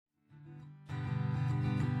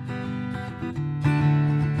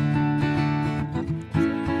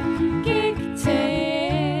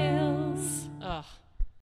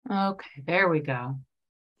Okay, there we go.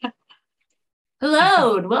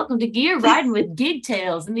 Hello, and welcome to Gear Riding with Gig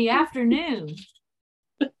Tales in the afternoon.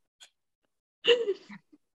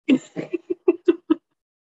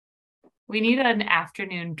 We need an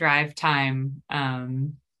afternoon drive time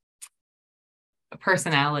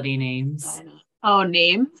personality names. Oh,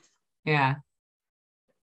 names? Yeah.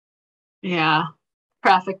 Yeah.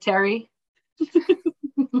 Traffic Terry.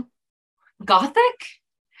 Gothic?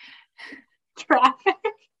 Traffic.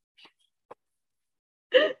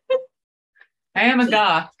 I am a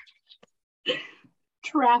goth.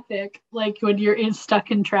 Traffic, like when you're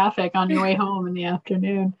stuck in traffic on your way home in the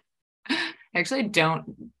afternoon. I actually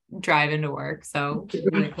don't drive into work, so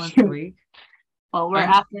like once a week. Well, we're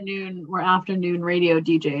afternoon radio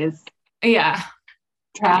DJs. Yeah.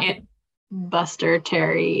 Traffic Buster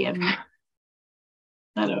Terry and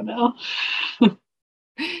I don't know.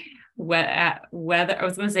 Weather. I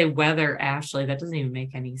was going to say weather Ashley. That doesn't even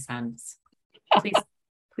make any sense. Please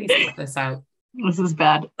cut this out. This is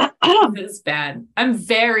bad. This is bad. I'm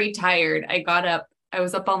very tired. I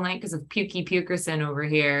was up all night because of Pukey Pukerson over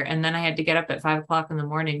here. And then I had to get up at 5:00 in the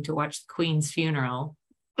morning to watch the Queen's funeral.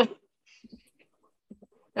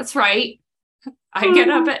 That's right. I get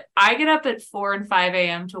up at 4 and 5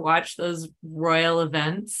 a.m. to watch those royal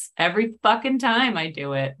events every fucking time I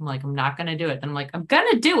do it. I'm like, I'm not going to do it. Then I'm like, I'm going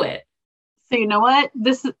to do it. So you know what?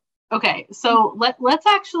 This is okay. So let's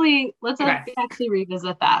actually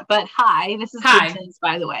revisit that. But this is Gig Tales,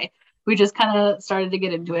 by the way. We just kind of started to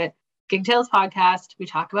get into it. Gig Tales podcast. We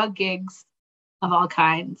talk about gigs of all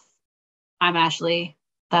kinds. I'm Ashley.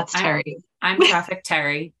 That's Terry. I'm Traffic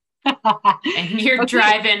Terry. And you're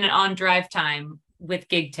driving on drive time with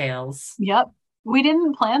Gig Tales. Yep. We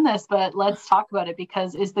didn't plan this, but let's talk about it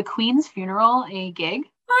because is the Queen's funeral a gig?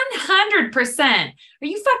 100%. Are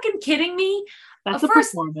you fucking kidding me? That's a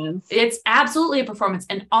performance. It's absolutely a performance.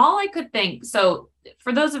 And all I could think, so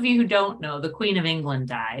for those of you who don't know, the Queen of England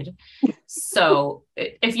died. So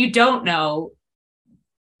if you don't know,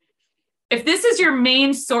 if this is your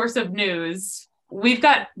main source of news, we've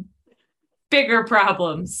got bigger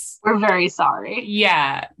problems. We're very sorry.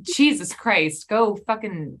 Yeah. Jesus Christ. Go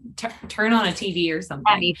fucking turn on a TV or something.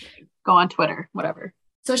 Anything. Go on Twitter, whatever.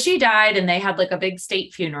 So she died and they had like a big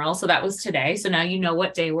state funeral. So that was today. So now you know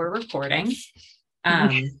what day we're recording.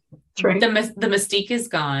 That's right. The mystique is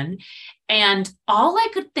gone. And all I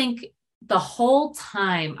could think the whole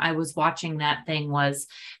time I was watching that thing was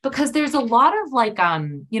because there's a lot of like,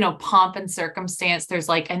 pomp and circumstance. There's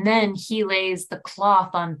like, and then he lays the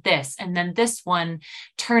cloth on this, and then this one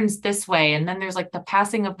turns this way. And then there's like the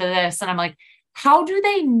passing of this. And I'm like, how do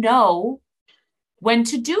they know when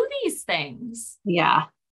to do these things? Yeah.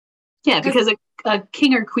 Yeah. Because a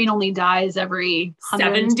king or queen only dies every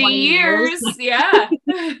 70 years. Yeah.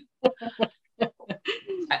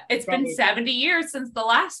 It's been 70 years since the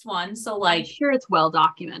last one. So like, I'm sure it's well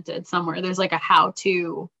documented somewhere. There's like a how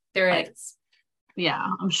to. There is. Yeah,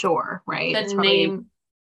 I'm sure. Right. The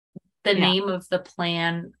name of the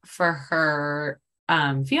plan for her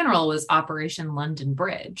funeral was Operation London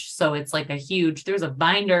Bridge. So it's like there's a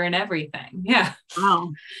binder and everything. Yeah.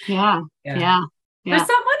 Oh, yeah. Yeah. For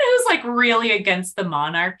someone who's like really against the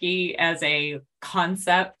monarchy as a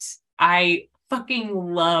concept, I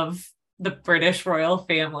fucking love the British royal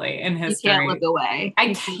family in history. You can't look away.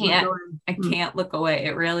 I can't look away.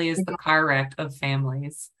 It really is the car wreck of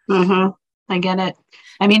families. Mm-hmm. I get it.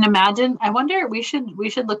 I mean, imagine. I wonder. We should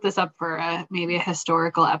look this up for maybe a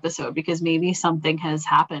historical episode because maybe something has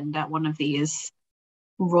happened at one of these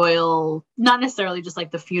royal, not necessarily just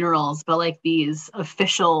like the funerals, but like these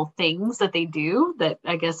official things that they do that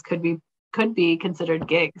I guess could be considered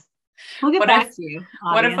gigs. We'll get back to you. Audience.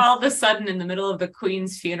 What if all of a sudden in the middle of the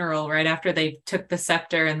Queen's funeral, right after they took the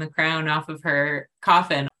scepter and the crown off of her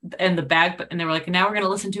coffin and the bag, and they were like, now we're going to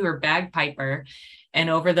listen to her bagpiper, and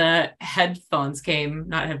over the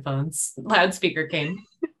loudspeaker came.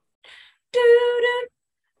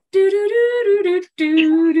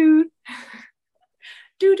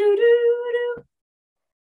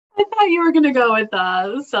 I thought you were going to go with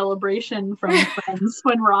the celebration from Friends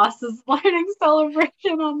when Ross is learning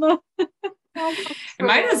celebration on the. It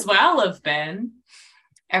might as well have been.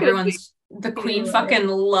 The Queen fucking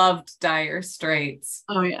loved Dire Straits.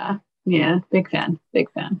 Oh, yeah. Yeah. Big fan.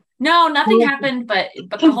 No, nothing happened. But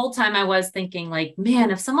the whole time I was thinking like,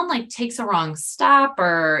 man, if someone like takes a wrong stop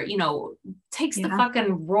or, takes the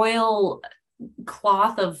fucking royal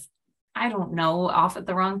cloth of, I don't know, off at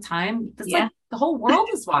the wrong time. It's like the whole world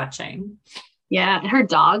is watching. Yeah. And her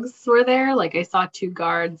dogs were there. Like I saw 2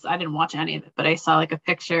 guards. I didn't watch any of it, but I saw like a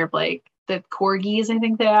picture of like the corgis, I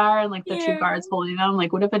think they are, and like the two Yeah. guards holding them.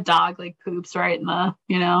 Like, what if a dog like poops right in the,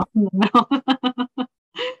 you know, in the middle?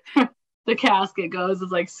 The casket goes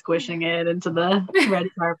is like squishing it into the red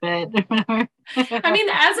carpet or whatever. I mean,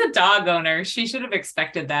 as a dog owner, she should have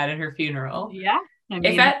expected that at her funeral. Yeah. I If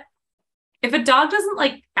mean, at if a dog doesn't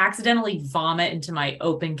like accidentally vomit into my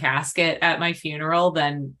open casket at my funeral,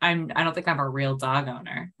 then I don't think I'm a real dog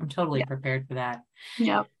owner. I'm totally yeah. prepared for that.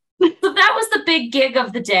 Yep. So that was the big gig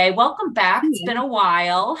of the day. Welcome back. It's been a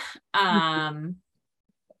while.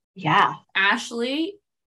 Yeah. Ashley,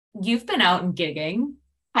 you've been out and gigging,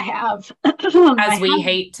 I have. as we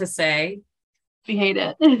hate to say. We hate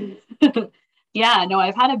it. Yeah, no,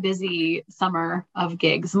 I've had a busy summer of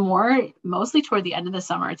gigs, mostly toward the end of the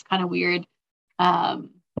summer. It's kind of weird.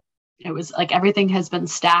 Um, it was like everything has been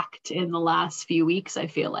stacked in the last few weeks, I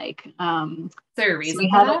feel like. Is there a So reason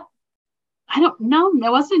for that? I don't know.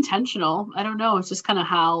 It wasn't intentional. I don't know. It's just kind of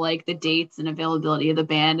how like the dates and availability of the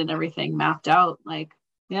band and everything mapped out. Like,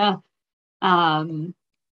 yeah.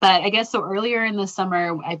 But I guess so earlier in the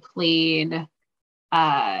summer I played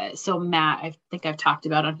so Matt, I think I've talked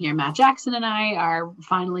about on here, Matt Jackson and I are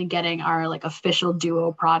finally getting our like official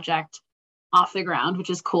duo project off the ground, which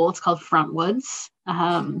is cool. It's called Frontwoods.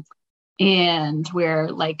 And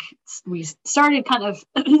we started kind of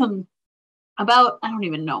about, I don't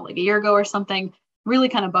even know, like a year ago or something, really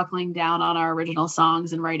kind of buckling down on our original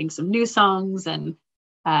songs and writing some new songs, and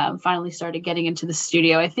finally started getting into the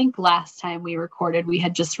studio. I think last time we recorded, we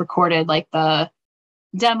had just recorded like the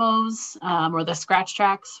demos or the scratch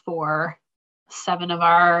tracks for 7 of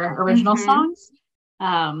our original songs.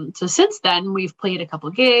 So since then, we've played a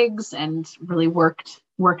couple gigs and really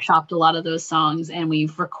workshopped a lot of those songs, and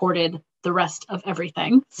we've recorded the rest of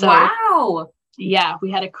everything. So wow. Yeah,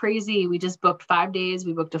 we just booked 5 days.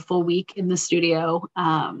 We booked a full week in the studio.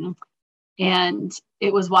 And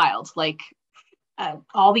it was wild. Like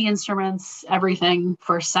all the instruments, everything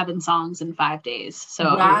for 7 songs in 5 days.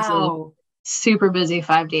 So It was a super busy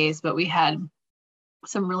 5 days, but we had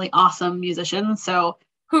some really awesome musicians. So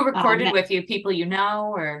who recorded with you? People you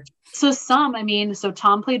know, or? So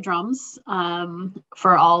Tom played drums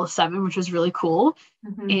for all 7, which was really cool.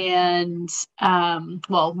 And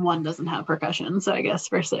one doesn't have percussion, so I guess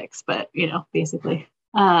for 6, but basically.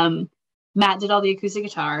 Matt did all the acoustic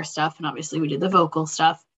guitar stuff, and obviously we did the vocal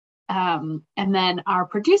stuff. And then our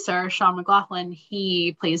producer, Sean McLaughlin,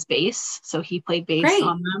 he plays bass, so he played bass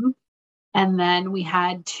on them. And then we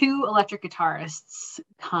had 2 electric guitarists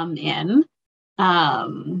come in,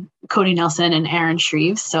 Cody Nelson and Aaron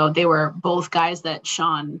Shreves. So they were both guys that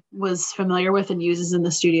Sean was familiar with and uses in the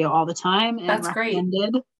studio all the time. And that's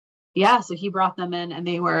recommended. Great. Yeah, so he brought them in, and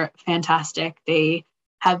they were fantastic. They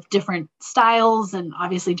have different styles and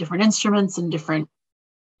obviously different instruments and different,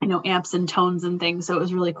 amps and tones and things. So it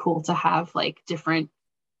was really cool to have like different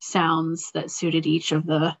sounds that suited each of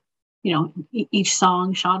the, each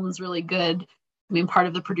song. Sean was really good. I mean, part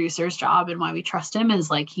of the producer's job and why we trust him is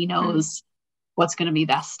like he knows what's going to be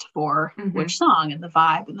best for which song and the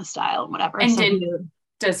vibe and the style and whatever. And so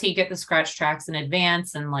does he get the scratch tracks in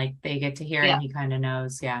advance and like they get to hear it and he kind of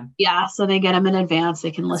knows? Yeah, so they get them in advance. They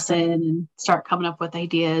can listen and start coming up with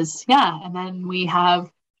ideas. Yeah, and then we have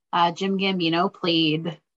Jim Gambino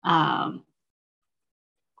played piano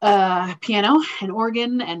and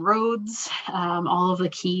organ and Rhodes, all of the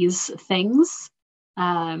keys things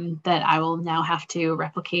that I will now have to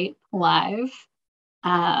replicate live.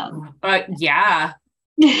 Yeah.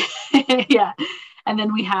 Yeah. And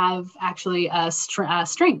then we have actually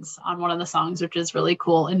strings on one of the songs, which is really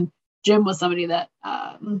cool. And Jim was somebody that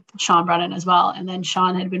Sean brought in as well. And then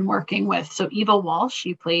Sean had been working with, so Eva Walsh,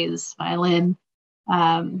 she plays violin.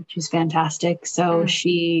 She's fantastic. So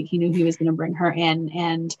he knew he was going to bring her in.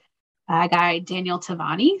 And a guy, Daniel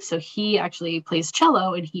Tavani, so he actually plays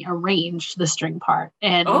cello and he arranged the string part.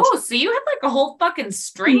 And so you had like a whole fucking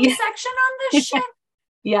string section on this shit?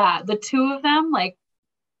 Yeah, the two of them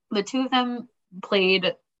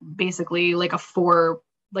played basically like a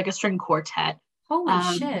string quartet.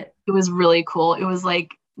 Holy shit. It was really cool. It was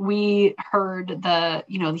like we heard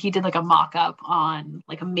he did like a mock-up on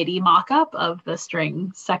like a MIDI mock-up of the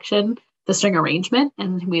string section, the string arrangement,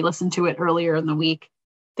 and we listened to it earlier in the week.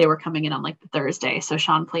 They were coming in on like the Thursday, so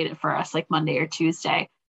Sean played it for us like Monday or Tuesday.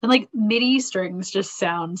 And like MIDI strings just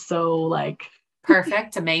sound so like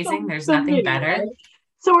perfect, amazing. There's nothing MIDI, better. Right?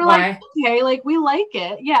 So we're like, okay, like we like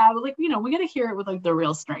it. Yeah, but like, we got to hear it with like the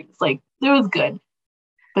real strings. Like it was good.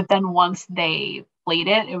 But then once they played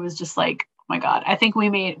it, it was just like, oh my God. I think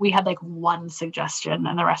we had like one suggestion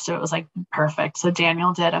and the rest of it was like perfect. So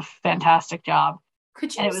Daniel did a fantastic job.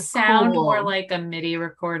 Could you sound cool. More like a MIDI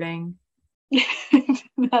recording? That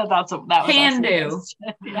was Can actually do.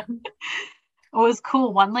 yeah. It was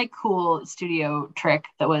cool. One like cool studio trick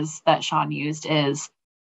that Sean used is,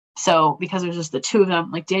 so because it was just the two of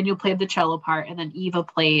them, like Daniel played the cello part and then Eva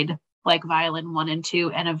played like violin 1 and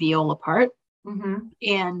 2 and a viola part. Mm-hmm.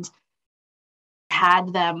 And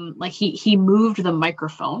had them like he moved the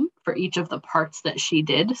microphone for each of the parts that she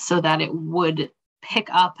did so that it would pick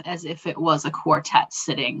up as if it was a quartet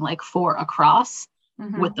sitting like four across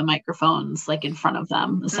with the microphones like in front of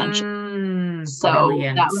them essentially. So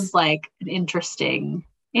Brilliant. that was like an interesting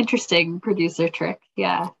producer trick.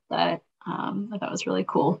 Yeah, that I thought was really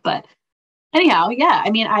cool. But anyhow, yeah, I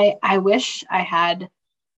mean, I wish I had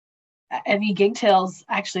any gig tales.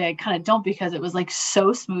 Actually, I kind of don't, because it was like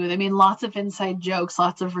so smooth. I mean, lots of inside jokes,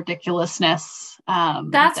 lots of ridiculousness.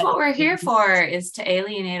 That's what we're here for, is to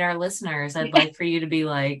alienate our listeners. I'd like for you to be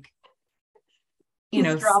like, you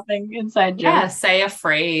know, dropping inside jokes. Yeah, say a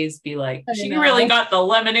phrase, be like, she really got the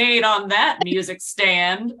lemonade on that music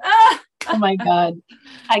stand. Oh my God.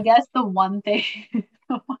 I guess the one thing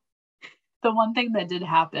that did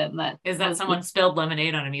happen that someone spilled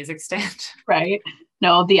lemonade on a music stand. Right.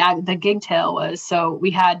 No, the gig tale was, so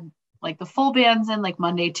we had like the full bands in like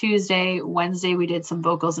Monday, Tuesday, Wednesday we did some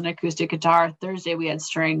vocals and acoustic guitar, Thursday we had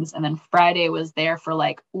strings, and then Friday was there for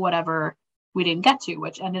like whatever we didn't get to,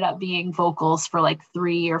 which ended up being vocals for like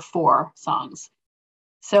 3 or 4 songs.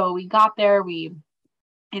 So we got there, we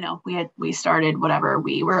started whatever,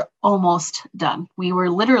 we were almost done. We were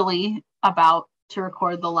literally about to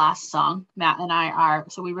record the last song. Matt and I are,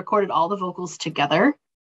 so we recorded all the vocals together,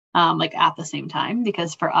 like at the same time,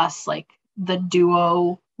 because for us, like the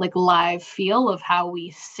duo, like live feel of how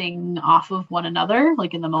we sing off of one another,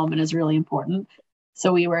 like in the moment, is really important.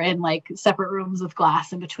 So we were in like separate rooms with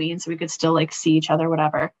glass in between, so we could still like see each other,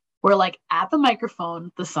 whatever. We're like at the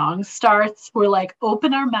microphone, the song starts, we're like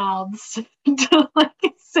open our mouths to like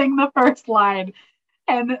sing the first line,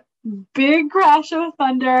 and big crash of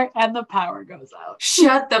thunder and the power goes out.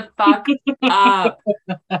 Shut the fuck up.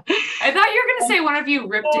 I thought you were going to say one of you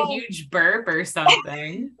ripped a huge burp or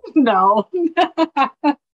something. No.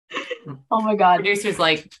 Oh my God. Producer's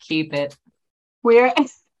like, keep it. We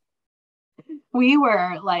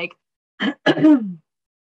were like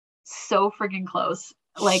so freaking close.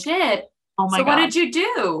 Like, shit. Oh my God. So what did you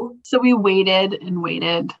do? So we waited and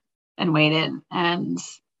waited and waited, and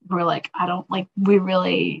we're like,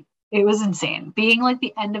 it was insane. Being like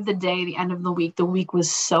the end of the day, the end of the week was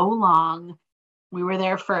so long. We were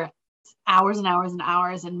there for hours and hours and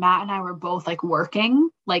hours, and Matt and I were both like working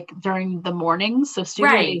like during the morning. So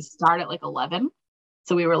studio days start at like 11.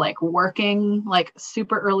 So we were like working like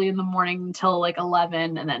super early in the morning until like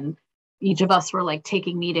 11, and then each of us were like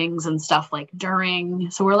taking meetings and stuff like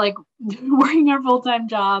during. So we're like working our full-time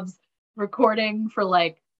jobs, recording for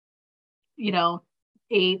like,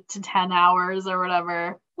 8 to 10 hours or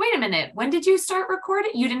whatever. Wait a minute. When did you start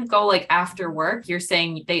recording? You didn't go like after work? You're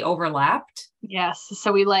saying they overlapped? Yes.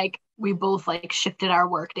 So we both like shifted our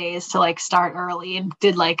work days to like start early and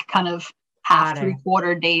did like kind of half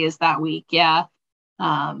 3/4 days that week. Yeah.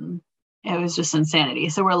 It was just insanity.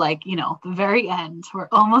 So we're like, the very end, we're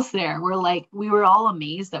almost there. We're like, we were all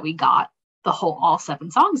amazed that we got all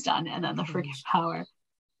 7 songs done, and then the freaking power.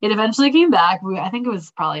 It eventually came back. I think it was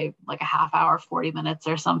probably like a half hour, 40 minutes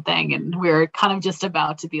or something. And we were kind of just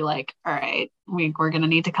about to be like, all right, we're going to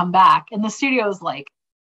need to come back. And the studio is like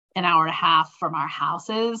an hour and a half from our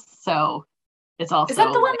houses. So it's also. Is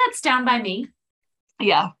that the one that's down by me?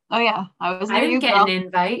 Yeah. Oh yeah. I didn't get an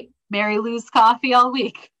invite. Mary Lou's coffee all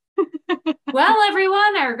week. Well,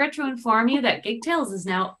 everyone, I regret to inform you that Gig Tales is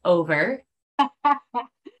now over.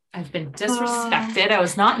 I've been disrespected. I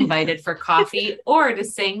was not invited for coffee or to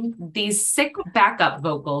sing these sick backup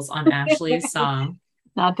vocals on Ashley's song.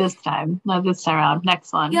 Not this time around.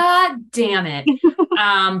 Next one. God damn it.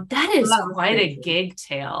 That is quite a gig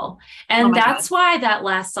tale. And that's why that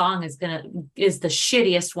last song is the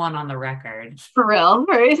shittiest one on the record. For real,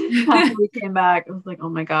 right? After we came back, I was like, oh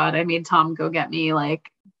my God, I made Tom go get me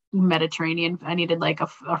like Mediterranean. I needed like a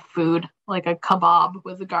food, like a kebab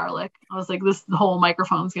with garlic. I was like, the whole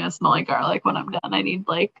microphone's gonna smell like garlic when I'm done. I need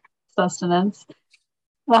like sustenance.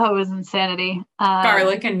 Oh, it was insanity.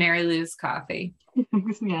 Garlic and Mary Lou's coffee.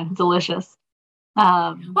 Yeah, delicious.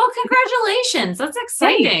 Well, congratulations. That's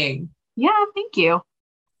exciting. Thanks. Yeah, thank you.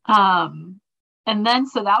 And then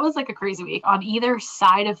so that was like a crazy week. On either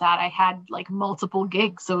side of that, I had like multiple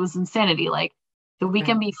gigs. So it was insanity. Like the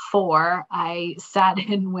weekend before, I sat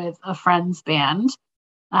in with a friend's band.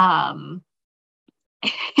 And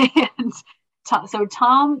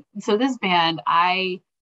so this band I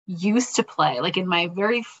used to play like in my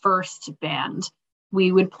very first band.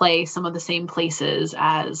 we would play some of the same places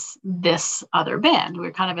as this other band. We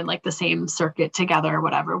were kind of in like the same circuit together or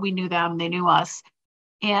whatever. We knew them, they knew us.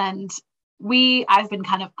 And I've been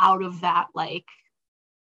kind of out of that like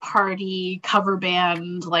party cover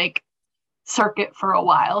band like circuit for a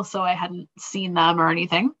while. So I hadn't seen them or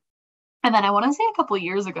anything. And then I want to say a couple of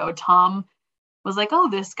years ago, Tom was like, oh,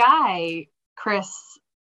 this guy, Chris,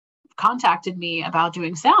 contacted me about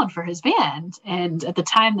doing sound for his band. And at the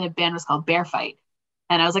time, the band was called Bear Fight.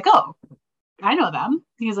 And I was like, oh, I know them.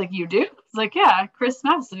 He's like, you do? I was like, yeah, Chris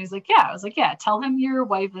Madison. He's like, yeah. I was like, yeah, tell him your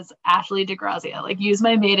wife is Ashley DeGrazia. Like, use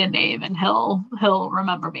my maiden name and he'll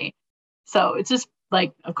remember me. So it's just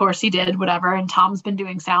like, of course he did, whatever. And Tom's been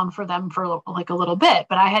doing sound for them for like a little bit,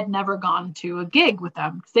 but I had never gone to a gig with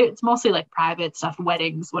them. It's mostly like private stuff,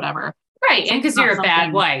 weddings, whatever. Right. So and because you're a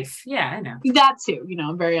bad wife. Yeah, I know. That too,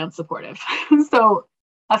 very unsupportive. So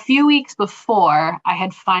a few weeks before, I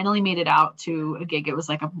had finally made it out to a gig. It was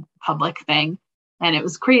like a public thing. And it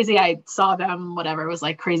was crazy. I saw them, whatever. It was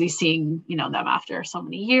like crazy seeing, them after so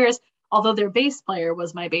many years. Although their bass player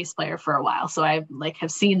was my bass player for a while. So I like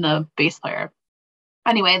have seen the bass player.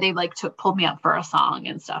 Anyway, they like pulled me up for a song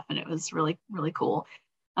and stuff. And it was really, really cool.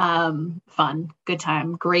 Fun, good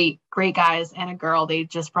time, great guys and a girl. They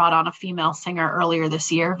just brought on a female singer earlier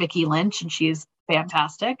this year, Vicky Lynch, and she's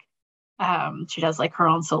fantastic. She does like her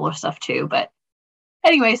own solo stuff too. But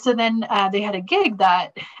anyway, so then they had a gig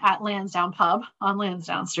that at Lansdowne Pub on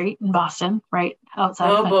Lansdowne Street in Boston, right outside.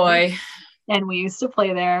 Oh boy. And we used to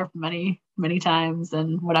play there many, many times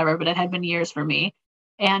and whatever, but it had been years for me.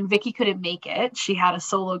 And Vicky couldn't make it. She had a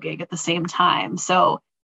solo gig at the same time. So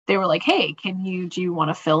they were like, hey, do you want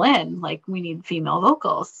to fill in? Like, we need female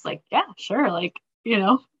vocals. Like, yeah, sure. Like,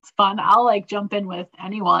 it's fun. I'll like jump in with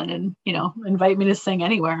anyone and, invite me to sing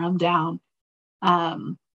anywhere. I'm down.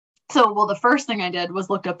 So the first thing I did was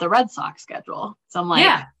looked up the Red Sox schedule. So I'm like,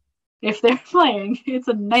 yeah, if they're playing, it's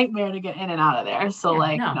a nightmare to get in and out of there. So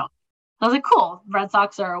I was like, cool. Red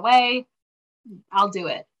Sox are away. I'll do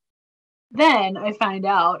it. Then I find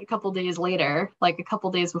out a couple days later, like a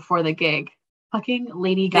couple days before the gig, fucking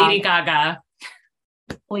Lady Gaga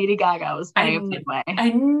was playing Midway.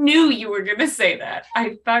 I knew you were going to say that.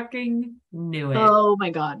 I fucking knew it. Oh my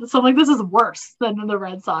God. So I'm like, this is worse than the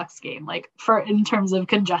Red Sox game, like in terms of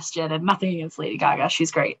congestion, and nothing against Lady Gaga.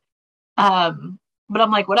 She's great. But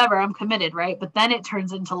I'm like, whatever, I'm committed, right? But then it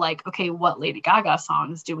turns into like, okay, what Lady Gaga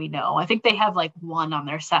songs do we know? I think they have like one on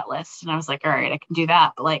their set list. And I was like, all right, I can do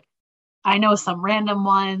that. But like, I know some random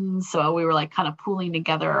ones. So we were like kind of pooling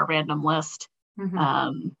together a random list.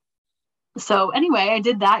 Mm-hmm. So anyway, I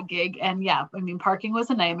did that gig, and yeah, I mean, parking was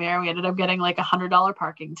a nightmare. We ended up getting like $100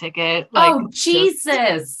 parking ticket. Like, oh,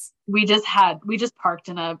 Jesus. We just parked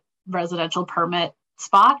in a residential permit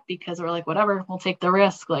spot because we're like, whatever, we'll take the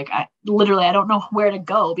risk. Like, I don't know where to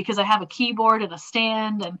go because I have a keyboard and a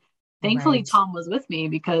stand, and thankfully Tom was with me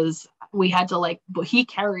because we had to he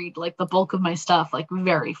carried like the bulk of my stuff like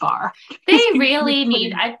very far. They really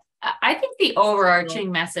need, I think the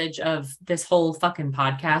overarching message of this whole fucking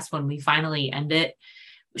podcast when we finally end it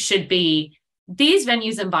should be these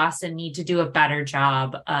venues in Boston need to do a better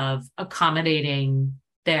job of accommodating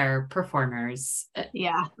their performers.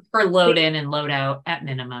 Yeah. For load in and load out at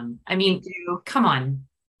minimum. I mean, come on.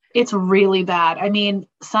 It's really bad. I mean,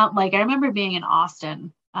 I remember being in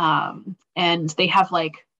Austin, and they have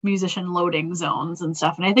like musician loading zones and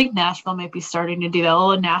stuff. And I think Nashville might be starting to do that.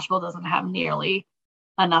 Although Nashville doesn't have nearly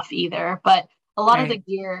enough either, but a lot of the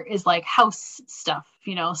gear is like house stuff,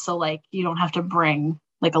 so like you don't have to bring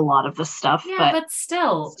like a lot of the stuff. Yeah, but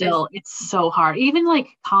still it's so hard. Even like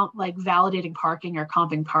validating parking or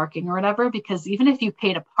comping parking or whatever, because even if you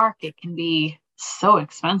pay to park, it can be so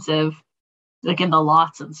expensive, like in the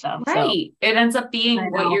lots and stuff. Right. So, it ends up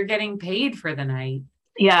being what you're getting paid for the night.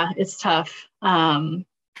 Yeah, it's tough.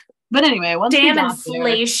 But anyway, once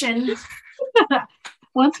inflation.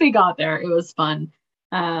 Once we got there, it was fun.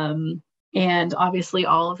 And obviously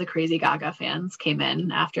all of the crazy Gaga fans came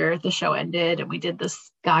in after the show ended, and we did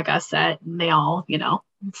this Gaga set, and they all,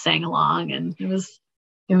 sang along, and it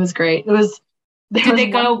was great. Did they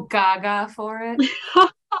go Gaga for it?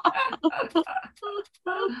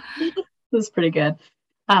 It was pretty good.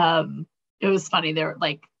 It was funny.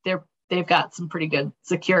 They've got some pretty good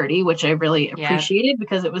security, which I really appreciated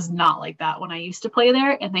because it was not like that when I used to play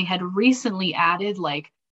there. And they had recently added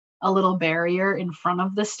like a little barrier in front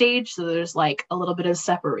of the stage. So there's like a little bit of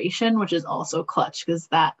separation, which is also clutch because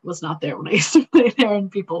that was not there when I used to play there,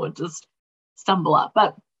 and people would just stumble up.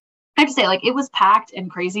 But I have to say, like, it was packed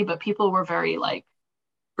and crazy, but people were very like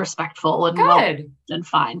respectful and good and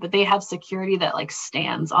fine. But they have security that like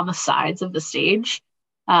stands on the sides of the stage.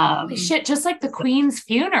 Holy shit, just like the Queen's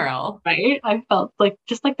funeral. Right? I felt like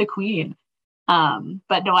just like the Queen.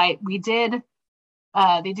 But no, we did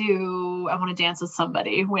they do I Want to Dance with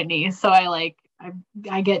Somebody, Whitney. So I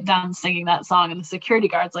get done singing that song and the security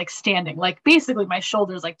guard's like standing, like basically my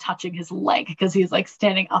shoulder's like touching his leg because he's like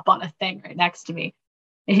standing up on a thing right next to me.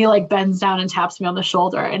 And he like bends down and taps me on the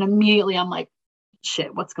shoulder. And immediately I'm like,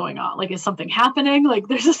 shit, what's going on? Like, is something happening? Like,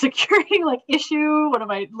 there's a security like issue. What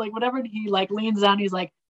am I like, whatever. And he like leans down. He's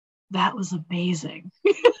like, that was amazing.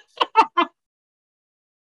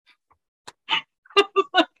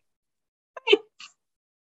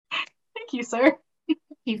 Thank you, sir.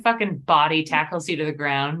 He fucking body tackles you to the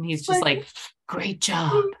ground. He's just like, great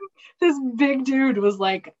job. This big dude was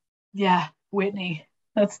like, yeah, Whitney.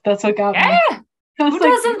 That's what got me. Yeah. Who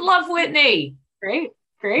doesn't love Whitney? Great.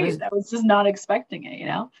 I was just not expecting it, you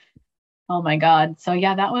know? Oh my God. So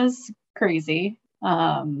yeah, that was crazy.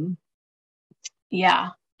 Yeah.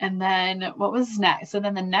 And then what was next? So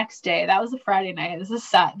then the next day, that was a Friday night. This is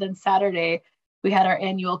then Saturday, we had our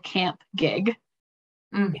annual camp gig.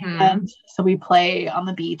 Mm-hmm. And so we play on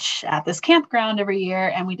the beach at this campground every year.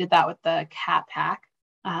 And we did that with the Cat Pack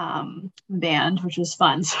band, which was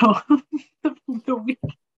fun. So the week,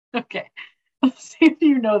 okay, let's see if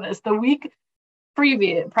you know this. The week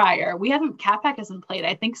prior, Cat Pack hasn't played,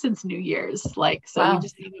 I think, since New Year's. Like, so Wow. We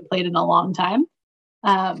just haven't played in a long time.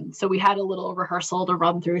 So we had a little rehearsal to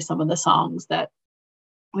run through some of the songs that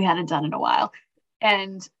we hadn't done in a while.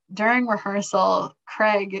 And during rehearsal,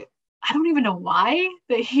 Craig, I don't even know why,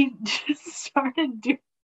 that he just started doing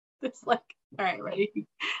this, like, all right, ready?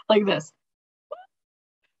 Like this.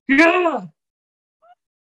 Yeah.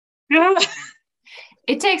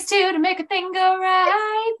 It takes two to make a thing go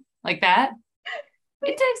right. Like that.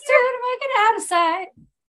 It takes two to make it out of sight.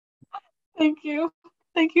 Thank you.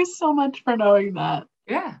 Thank you so much for knowing that.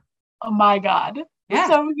 Yeah. Oh my God. Yeah.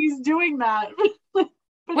 So he's doing that.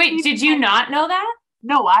 Wait, did you not know that?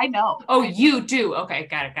 No, I know. Oh, you do. Okay,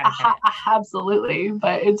 got it. Absolutely.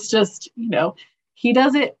 But it's just, he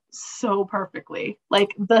does it so perfectly.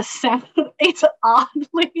 Like the sound, it's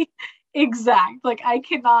oddly exact. Like I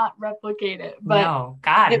cannot replicate it. But no,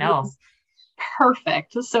 God, no. Was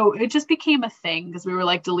perfect. So it just became a thing because we were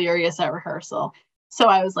like delirious at rehearsal. So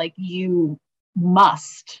I was like, you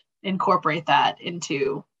must incorporate that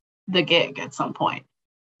into the gig at some point.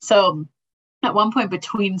 So at one point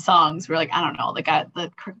between songs, we're like, I don't know, the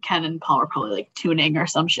Ken and Paul were probably like tuning or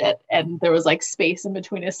some shit, and there was like space in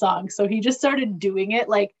between his songs. So he just started doing it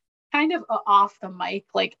like kind of off the mic,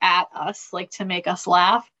 like at us, like to make us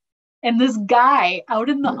laugh. And this guy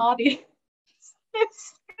out in the audience,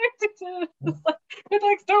 it's like, it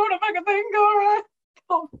takes two to make a thing go right.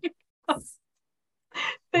 Oh my God.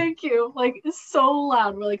 Thank you. Like, it's so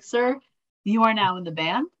loud. We're like, sir, you are now in the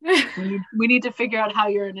band. We need to figure out how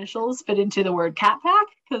your initials fit into the word Cat Pack,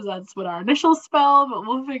 because that's what our initials spell, but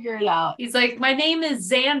we'll figure it out. He's like, my name is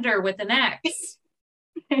Xander with an X.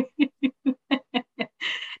 It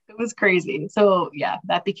was crazy. So yeah,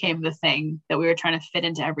 that became the thing that we were trying to fit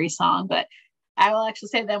into every song. But I will actually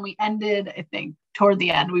say then we ended, I think, toward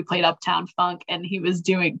the end, we played Uptown Funk, and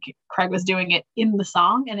Craig was doing it in the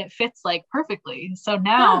song, and it fits like perfectly. So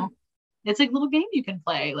now it's like a little game you can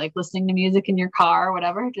play, like listening to music in your car or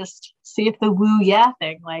whatever. Just see if the woo yeah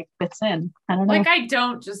thing like fits in. I don't know. Like I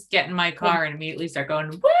don't just get in my car and immediately start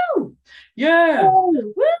going, woo, yeah,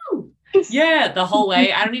 woo, yeah, the whole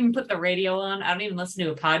way. I don't even put the radio on. I don't even listen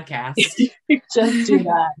to a podcast. Just do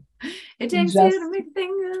that. It takes two to make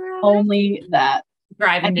things right. Only that.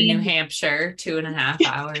 Driving to New Hampshire, 2.5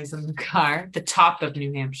 hours in the car, the top of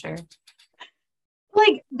New Hampshire.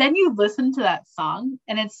 Like, then you listen to that song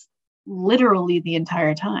and it's literally the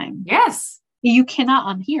entire time. Yes. You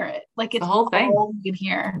cannot unhear it. Like, it's the whole thing. All you can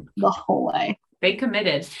hear the whole way. They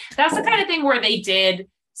committed. That's the kind of thing where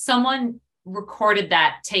someone recorded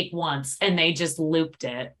that take once and they just looped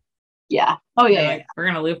it. Yeah. Oh yeah. Like, we're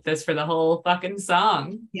going to loop this for the whole fucking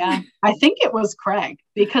song. Yeah. I think it was Craig,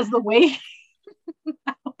 because the way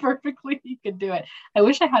how perfectly he could do it. I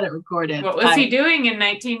wish I had it recorded. What was he doing in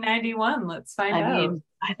 1991? Let's find out.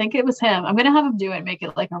 I think it was him. I'm going to have him do it, make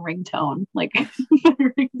it like a ringtone. Like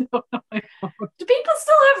ringtone on my phone. Do people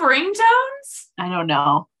still have ringtones? I don't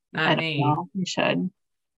know. Not me. Know. We should.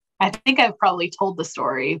 I think I've probably told the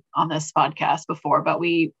story on this podcast before, but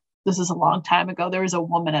this is a long time ago. There was a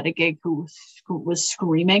woman at a gig who was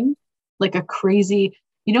screaming like a crazy,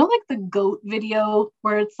 like the goat video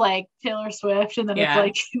where it's like Taylor Swift and then it's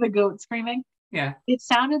like the goat screaming. Yeah. It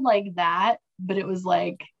sounded like that, but it was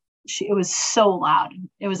like, it was so loud.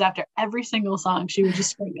 It was after every single song she would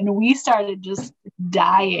just scream. And we started just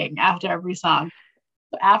dying after every song.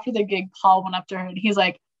 So after the gig, Paul went up to her and he's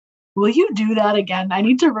like, will you do that again? I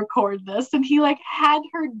need to record this. And he like had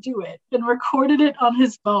her do it and recorded it on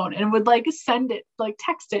his phone and would like send it, like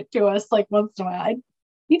text it to us like once in a while. I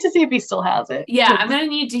need to see if he still has it. Yeah, I'm going to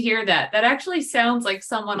need to hear that. That actually sounds like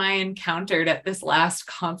someone I encountered at this last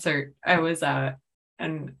concert I was at.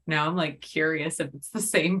 And now I'm like curious if it's the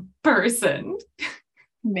same person.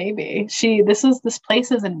 Maybe this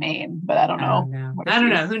place is in Maine, but I don't know. I don't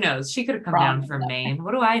know. Who knows? She could have come down from Maine.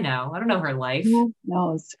 What do I know? I don't know her life.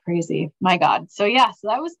 No, it's crazy. My God. So yeah, so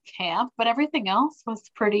that was camp, but everything else was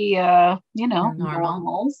pretty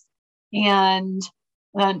normals. And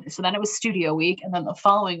then it was studio week. And then the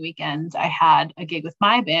following weekend I had a gig with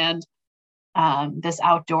my band. This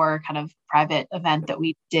outdoor kind of private event that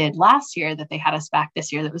we did last year that they had us back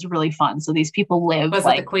this year that was really fun. So these people live. Was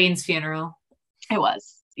it the Queen's funeral? It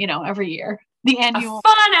was, every year. The annual a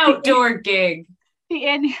fun outdoor gig. The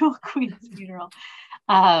annual Queen's funeral.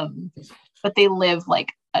 But they live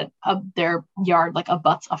like their yard like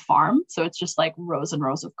abuts a farm. So it's just like rows and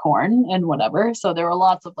rows of corn and whatever. So there were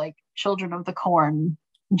lots of like children of the corn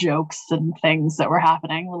jokes and things that were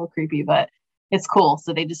happening, a little creepy, but it's cool.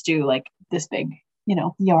 So they just do like this big,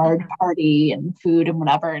 yard party and food and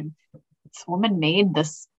whatever. And this woman made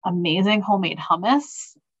this amazing homemade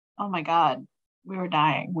hummus. Oh my God, we were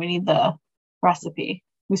dying. We need the recipe.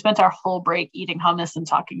 We spent our whole break eating hummus and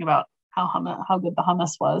talking about how good the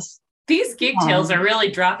hummus was. These gig tales are really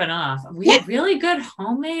dropping off. We had really good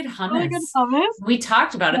homemade hummus. Really good hummus. We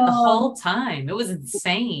talked about it the whole time. It was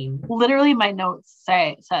insane. Literally, my notes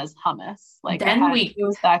says hummus. Like it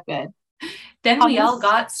was that good. Then hummus, we all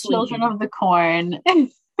got children of the corn.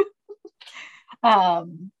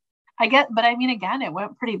 Again, it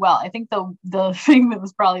went pretty well. I think the thing that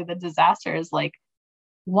was probably the disaster is like,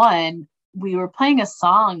 one, we were playing a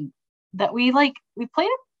song that we played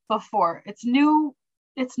it before. It's new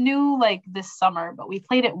like this summer, but we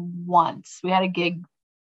played it once. We had a gig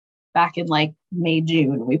back in like May,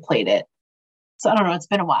 June. We played it. So I don't know, it's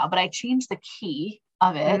been a while, but I changed the key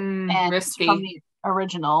of it and risky. From the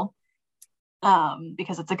original.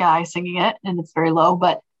 Because it's a guy singing it and it's very low,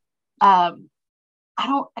 but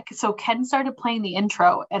so Ken started playing the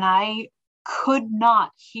intro and I could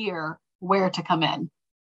not hear where to come in.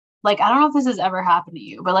 Like, I don't know if this has ever happened to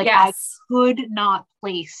you, but like, yes. I could not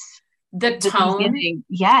place the tone. Beginning.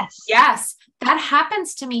 Yes. That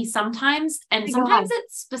happens to me sometimes. And sometimes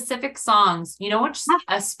it's specific songs, which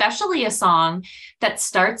especially a song that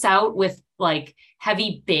starts out with like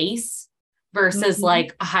heavy bass versus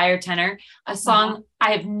like a higher tenor, a song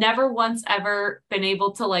I have never once ever been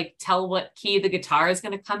able to like tell what key the guitar is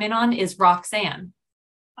going to come in on is Roxanne.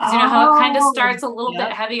 So you know how it kind of starts a little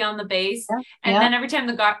bit heavy on the bass and then every time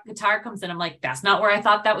the guitar comes in, I'm like, that's not where I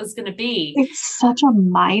thought that was going to be. It's such a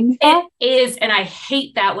mind fuck. It is. And I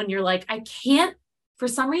hate that when you're like, I can't, for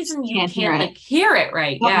some reason you can't like hear it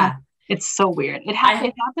right. Yeah. It's so weird. It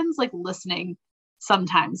happens like listening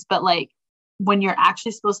sometimes, but like when you're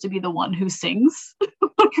actually supposed to be the one who sings,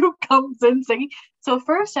 like who comes in singing. So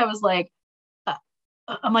first I was like,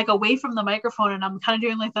 I'm like away from the microphone and I'm kind of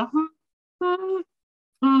doing like the,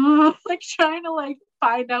 like trying to like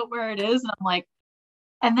find out where it is. And I'm like,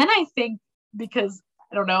 and then I think because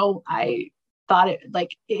I don't know, I thought it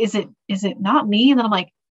like, is it not me? And then I'm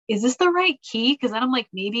like, is this the right key? Cause then I'm like,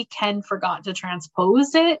 maybe Ken forgot to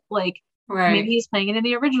transpose it. Like, maybe he's playing it in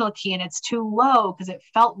the original key and it's too low because it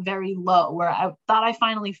felt very low where I thought I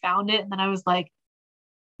finally found it. And then I was like,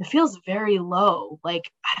 it feels very low. Like,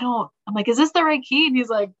 I'm like, is this the right key? And he's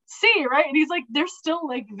like, C, right? And he's like, they're still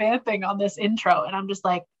like vamping on this intro. And I'm just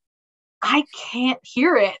like, I can't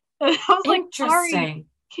hear it. And I was like, sorry,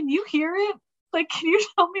 can you hear it? Like, can you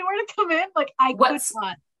tell me where to come in? Like, could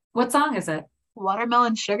not. What song is it?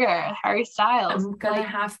 Watermelon Sugar, Harry Styles. I'm gonna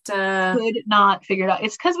have to. Could not figure it out.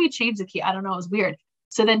 It's because we changed the key. I don't know. It was weird.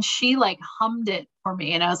 So then she like hummed it for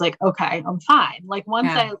me, and I was like, okay, I'm fine. Like once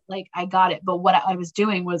I got it. But what I was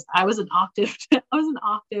doing was I was an octave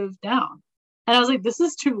down, and I was like, this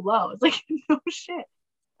is too low. It's like no shit.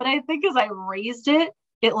 But I think as I raised it,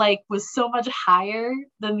 it like was so much higher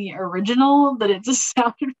than the original that it just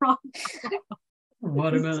sounded wrong.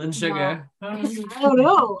 Watermelon Sugar. I don't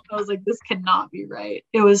know. I was like, this cannot be right.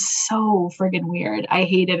 It was so friggin' weird. I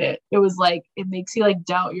hated it. It was like, it makes you like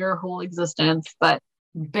doubt your whole existence. But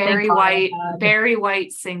Barry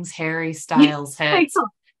White sings Harry Styles hits.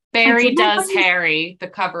 Barry Does Harry, the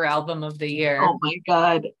cover album of the year. Oh my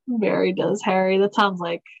God. Barry Does Harry. That sounds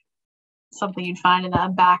like something you'd find in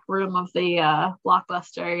that back room of the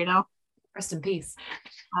Blockbuster, Rest in peace.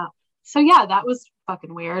 So yeah, that was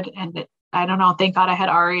fucking weird. And I don't know. Thank God I had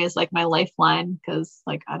Ari as like my lifeline because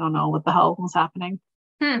like I don't know what the hell was happening.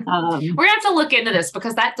 Hmm. Um, We're gonna have to look into this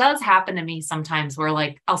because that does happen to me sometimes where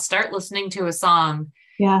like I'll start listening to a song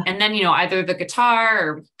yeah, and then, either the guitar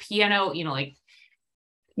or piano, like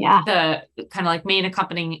yeah, the kind of like main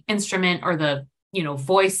accompanying instrument or the,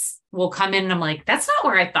 voice will come in and I'm like, that's not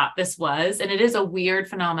where I thought this was. And it is a weird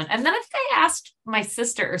phenomenon. And then I think I asked my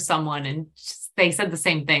sister or someone and they said the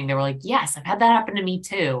same thing. They were like, yes, I've had that happen to me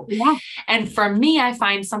too. yeah. And for me, I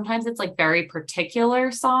find sometimes it's like very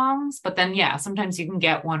particular songs, but then, yeah, sometimes you can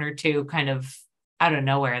get one or two kind of out of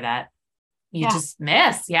nowhere that you Yeah. just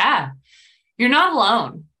miss. Yeah. You're not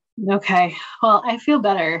alone. Okay. Well, I feel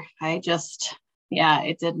better. Yeah,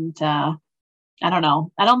 it didn't, I don't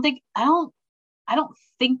know. I don't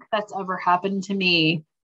think that's ever happened to me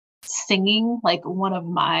singing like one of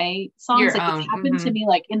my songs. Your Like it's own. happened to Mhm. me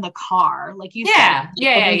like in the car, like you said, Yeah. like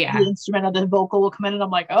Yeah. when Yeah. the instrument or the vocal will come in and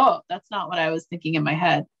I'm like, oh, that's not what I was thinking in my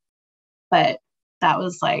head. But that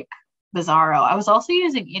was like bizarro. I was also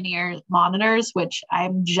using in-ear monitors, which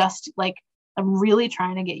I'm really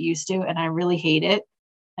trying to get used to and I really hate it.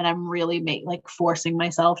 And I'm really like forcing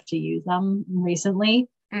myself to use them recently.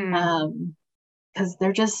 Mm. Because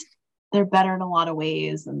they're better in a lot of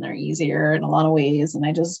ways and they're easier in a lot of ways. And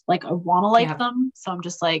I just like I want to like Yeah. them. So I'm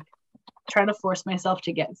just like trying to force myself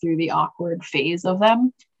to get through the awkward phase of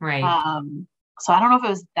them. Right. So I don't know if it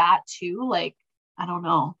was that too. Like, I don't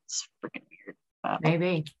know. It's freaking weird. But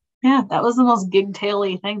Maybe. yeah, that was the most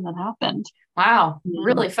gig-taily thing that happened. Wow. Yeah.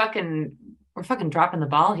 We're fucking dropping the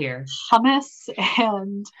ball here. Hummus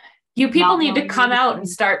and You people not need to knowing where come to out and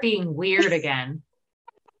sing. start being weird again.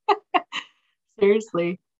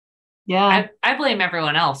 Seriously. Yeah. I blame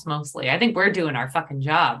everyone else mostly. I think we're doing our fucking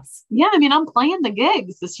jobs. Yeah, I mean, I'm playing the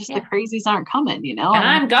gigs. It's just the Yeah. crazies aren't coming, you know? And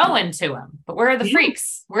I don't I'm going to them. But we're the Yeah.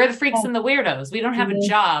 freaks. We're the freaks and the weirdos. We don't have a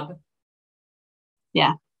job.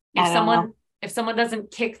 Yeah. If I don't know. someone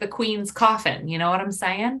doesn't kick the queen's coffin, you know what I'm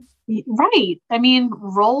saying? Right. I mean,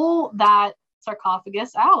 roll that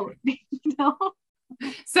sarcophagus out, you know?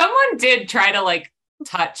 Someone did try to like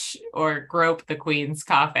touch or grope the queen's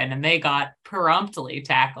coffin and they got promptly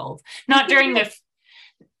tackled. Not during the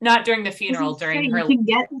funeral, during her. You can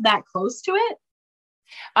get that close to it?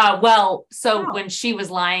 When she was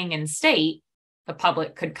lying in state, the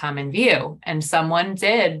public could come and view. And someone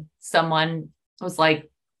did. Someone was like,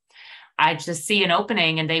 I just see an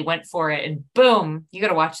opening, and they went for it, and boom, you got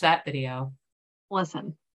to watch that video.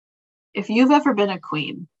 Listen, if you've ever been a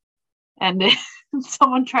queen and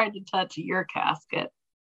someone tried to touch your casket,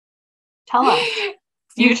 tell us.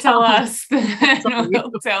 You tell us,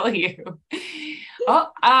 we'll tell you.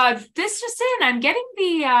 Oh, this just in. I'm getting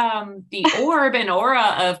the orb and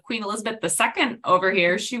aura of Queen Elizabeth II over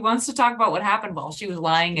here. She wants to talk about what happened while she was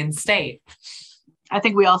lying in state. I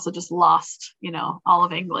think we also just lost, all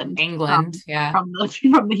of England. Yeah. From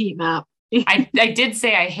the heat map. I did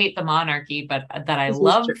say I hate the monarchy, but that I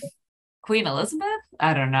love Queen Elizabeth.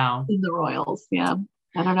 I don't know. In the royals, yeah.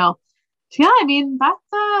 I don't know. Yeah, I mean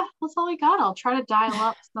that's all we got. I'll try to dial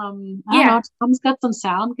up some. I don't know. Tom's got some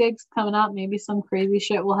sound gigs coming up. Maybe some crazy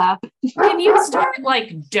shit will happen. Can you start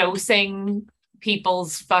like dosing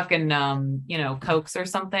people's fucking cokes or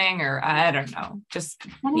something, or I don't know, just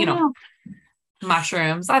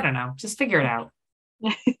mushrooms. I don't know. Just figure it out.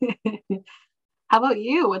 How about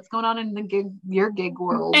you? What's going on in your gig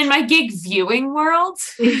world? In my gig viewing world?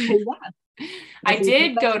 Yeah. I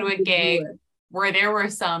did go to a gig where there were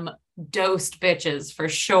some dosed bitches for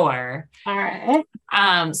sure. All right.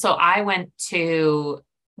 So I went to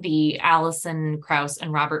the Alison Krauss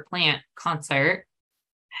and Robert Plant concert.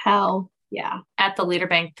 Hell yeah. At the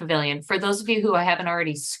Liederbank Pavilion. For those of you who I haven't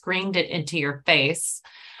already screamed it into your face,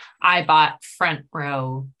 I bought front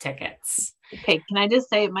row tickets. Okay, can I just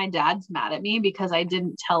say my dad's mad at me because I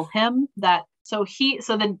didn't tell him that. So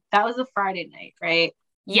then that was a Friday night, right?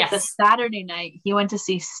 Yes. The Saturday night he went to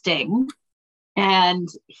see Sting, and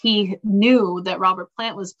he knew that Robert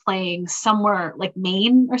Plant was playing somewhere like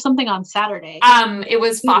Maine or something on Saturday. It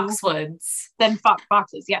was Foxwoods. Then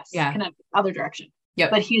Foxwoods, yes. Yeah. Kind of other direction. Yeah.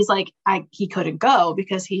 But he was like, he couldn't go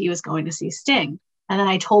because he was going to see Sting. And then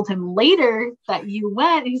I told him later that you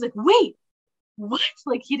went, and he's like, wait, what?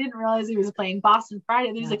 Like, he didn't realize he was playing Boston Friday.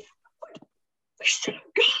 And he's like, I should have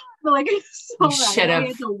gone. Like, I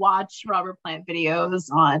had to watch Robert Plant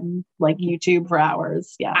videos on like YouTube for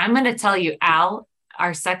hours. Yeah. I'm going to tell you, Al,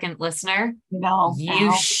 our second listener,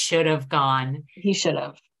 you should have gone. He should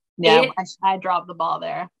have. Yeah. I dropped the ball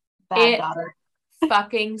there. Bad daughter.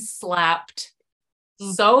 Fucking slapped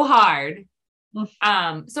so hard.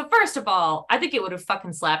 So first of all, I think it would have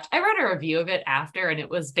fucking slapped. I read a review of it after, and it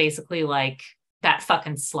was basically like that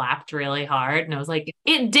fucking slapped really hard. And I was like,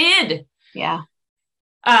 it did. Yeah.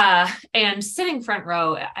 And sitting front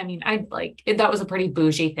row, I mean, that was a pretty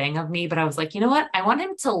bougie thing of me, but I was like, you know what? I want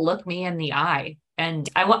him to look me in the eye. And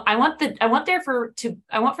I want for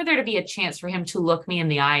there to be a chance for him to look me in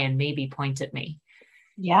the eye and maybe point at me.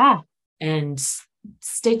 Yeah. And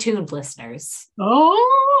stay tuned, listeners.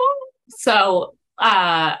 Oh. So,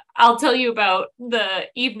 I'll tell you about the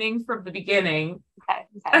evening from the beginning.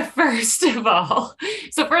 Okay. First of all,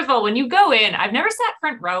 when you go in, I've never sat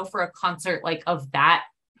front row for a concert like of that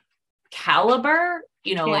caliber,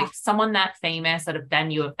 like someone that famous at a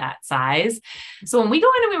venue of that size. So when we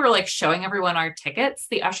go in and we were like showing everyone our tickets,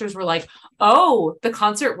 the ushers were like, "Oh, the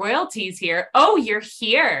concert royalty's here. Oh, you're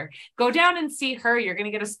here. Go down and see her. You're going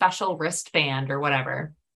to get a special wristband or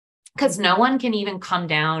whatever." Because no one can even come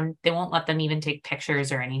down. They won't let them even take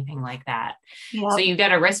pictures or anything like that. Yep. So you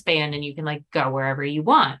get a wristband and you can like go wherever you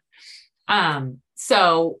want.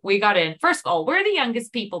 So we got in. First of all, we're the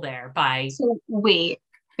youngest people there by. So wait,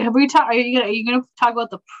 have we talked? Are you gonna talk about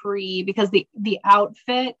the because the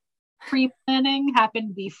outfit pre-planning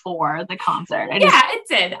happened before the concert? It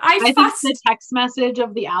did. I think the text message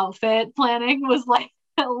of the outfit planning was like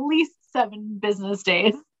at least 7 business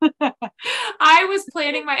days. I was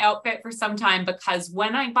planning my outfit for some time because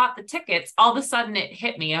when I bought the tickets, all of a sudden it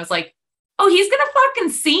hit me. I was like, oh, he's going to fucking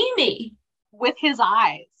see me. With his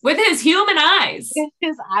eyes. With his human eyes. With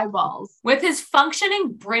his eyeballs. With his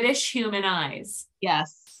functioning British human eyes.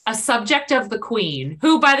 Yes. A subject of the Queen,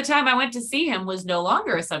 who by the time I went to see him was no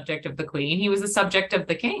longer a subject of the Queen. He was a subject of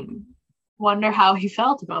the King. Wonder how he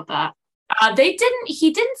felt about that.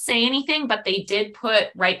 He didn't say anything, but they did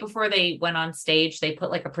put, right before they went on stage, they put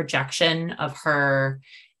like a projection of her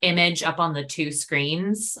image up on the 2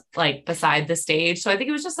 screens, like beside the stage. So I think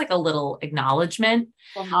it was just like a little acknowledgement.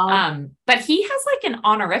 But he has like an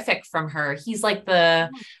honorific from her. He's like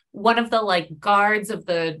one of the like guards of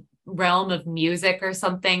the realm of music or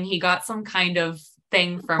something. He got some kind of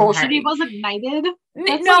thing from her. He wasn't knighted.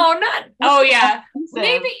 Maybe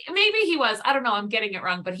he was. I don't know. I'm getting it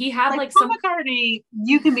wrong, but he had like some McCartney.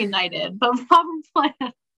 You can be knighted, but Robert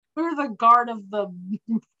Plant, we're the guard of the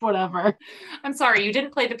whatever. I'm sorry, you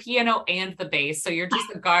didn't play the piano and the bass, so you're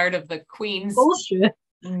just the guard of the Queen's bullshit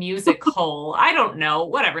music hole. I don't know.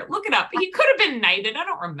 Whatever. Look it up. He could have been knighted. I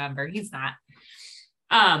don't remember. He's not.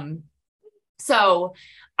 So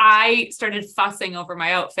I started fussing over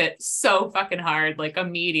my outfit so fucking hard, like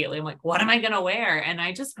immediately. I'm like, what am I going to wear? And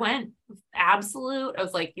I just went absolute. I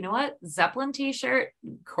was like, you know what? Zeppelin t-shirt,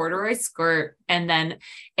 corduroy skirt, and then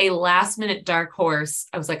a last minute dark horse.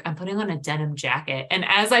 I was like, I'm putting on a denim jacket. And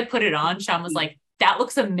as I put it on, Sean was like, that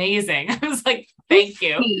looks amazing. I was like, thank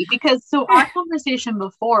you. Because so our conversation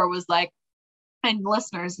before was like, and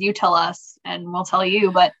listeners, you tell us and we'll tell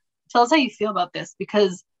you, but tell us how you feel about this,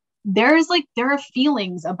 because there are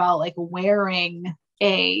feelings about like wearing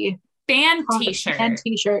a band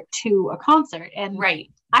t-shirt to a concert. And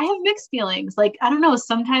right. I have mixed feelings. Like, I don't know.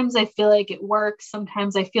 Sometimes I feel like it works.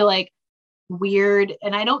 Sometimes I feel like weird.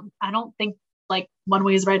 And I don't think like one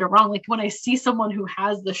way is right or wrong. Like when I see someone who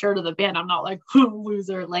has the shirt of the band, I'm not like,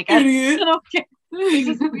 loser. Like, I don't care.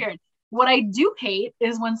 It's just weird. What I do hate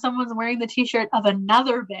is when someone's wearing the t-shirt of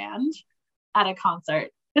another band at a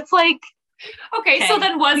concert. It's like, okay, so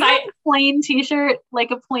then was I a plain t-shirt, like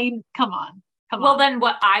a plain, come on. Well, then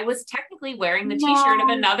what, I was technically wearing the t-shirt of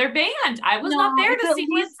another band. I was not there to see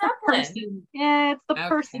Led Zeppelin. Yeah, it's the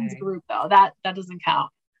person's group though. That doesn't count.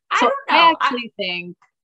 So I actually think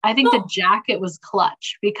the jacket was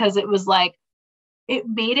clutch, because it was like, it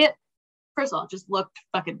made it, first of all, it just looked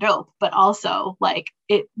fucking dope, but also like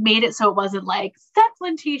it made it so it wasn't like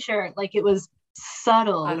Zeppelin t-shirt, like it was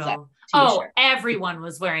subtle. T-shirt. Oh, everyone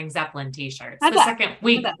was wearing Zeppelin t-shirts. The second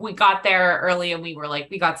we got there early and we were like,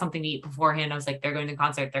 we got something to eat beforehand. I was like, they're going to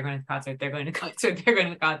concert, they're going to concert, they're going to concert, they're going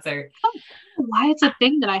to concert. Why it's a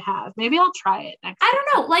thing that I have. Maybe I'll try it next time. I don't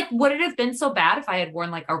know. Like, would it have been so bad if I had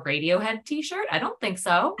worn like a Radiohead t-shirt? I don't think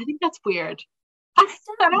so. I think that's weird. I'm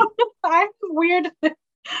weird.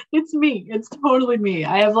 It's me. It's totally me.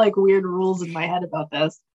 I have like weird rules in my head about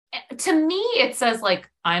this. To me, it says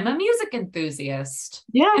like, I'm a music enthusiast.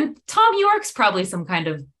 Yeah. And Tom York's probably some kind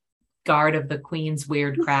of guard of the Queen's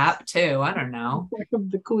weird crap too. I don't know.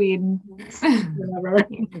 Of the Queen. Whatever.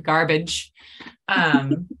 Garbage. I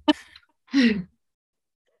don't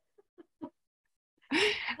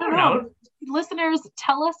know. Listeners,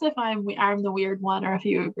 tell us if I'm the weird one or if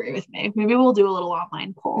you agree with me. Maybe we'll do a little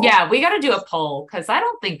online poll. Yeah, we got to do a poll because I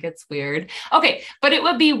don't think it's weird. Okay, but it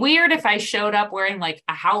would be weird if I showed up wearing like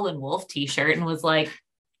a Howlin' Wolf t-shirt and was like,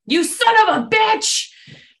 "You son of a bitch,"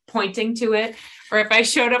 pointing to it. Or if I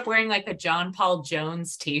showed up wearing like a John Paul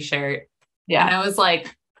Jones t-shirt. Yeah. And I was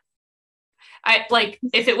like, I like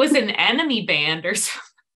if it was an enemy band or something.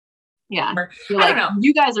 Yeah. Or, You're I like, don't know.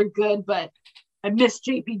 you guys are good, but I miss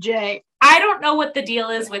JPJ. I don't know what the deal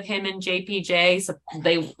is with him and JPJ. So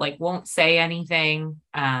they like won't say anything.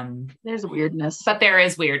 There's weirdness. But there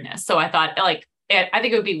is weirdness. So I thought like I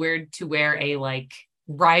think it would be weird to wear a like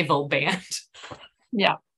rival band.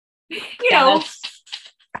 Yeah. You know.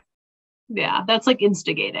 That's like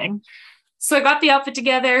instigating. So I got the outfit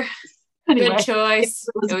together. Anyway, good choice.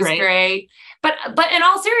 It was great. But in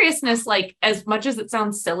all seriousness, like as much as it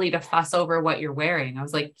sounds silly to fuss over what you're wearing, I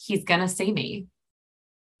was like, he's gonna see me.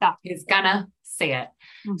 Yeah. He's gonna see it.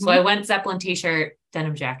 Mm-hmm. So I went Zeppelin t-shirt,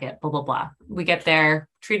 denim jacket, blah, blah, blah. We get there,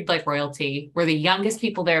 treated like royalty. We're the youngest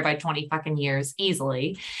people there by 20 fucking years,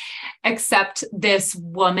 easily. Except this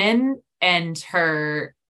woman and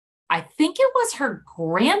her, I think it was her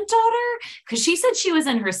granddaughter, because she said she was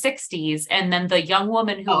in her 60s. And then the young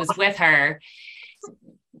woman who was with her,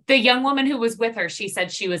 she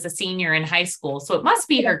said she was a senior in high school. So it must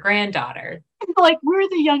be her granddaughter. Like, we're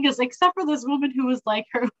the youngest, except for this woman who was like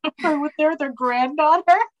her with their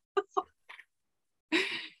granddaughter.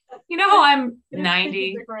 You know how I'm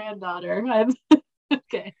 90? The granddaughter.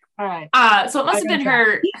 Okay. All right. So it must have been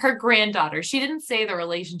her granddaughter. She didn't say the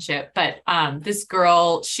relationship, but this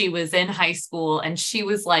girl, she was in high school and she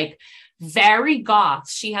was like very goth.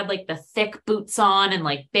 She had like the thick boots on and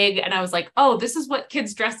like big. And I was like, oh, this is what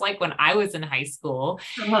kids dress like when I was in high school.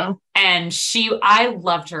 Uh-huh. And I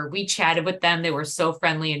loved her. We chatted with them. They were so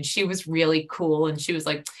friendly and she was really cool. And she was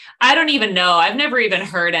like, I don't even know. I've never even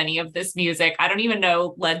heard any of this music. I don't even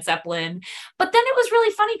know Led Zeppelin. But then it was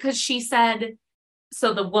really funny because she said,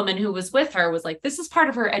 so the woman who was with her was like, this is part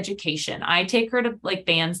of her education. I take her to like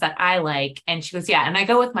bands that I like. And she goes, yeah. And I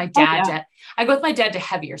go with my dad. I go with my dad to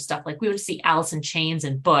heavier stuff. Like we would see Alice in Chains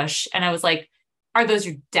and Bush. And I was like, are those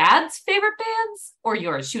your dad's favorite bands or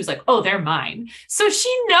yours? She was like, oh, they're mine. So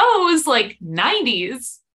she knows like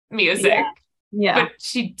 90s music. Yeah. But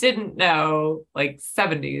she didn't know like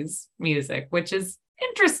 70s music, which is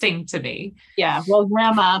interesting to me. Yeah. Well,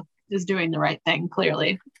 grandma is doing the right thing,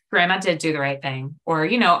 clearly. Grandma did do the right thing, or,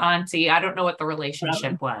 you know, auntie, I don't know what the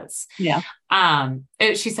relationship was. Yeah.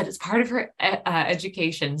 She said it's part of her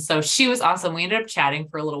education. So she was awesome. We ended up chatting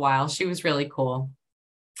for a little while. She was really cool.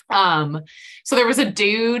 So there was a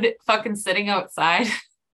dude fucking sitting outside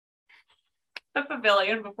the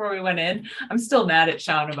pavilion before we went in. I'm still mad at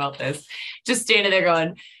Sean about this. Just standing there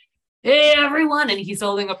going, hey, everyone. And he's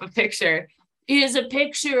holding up a picture. Here's a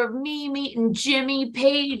picture of me meeting Jimmy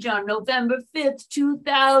Page on November 5th,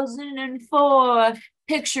 2004.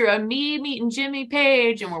 Picture of me meeting Jimmy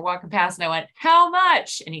Page. And we're walking past and I went, how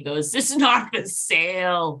much? And he goes, this is not for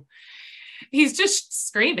sale. He's just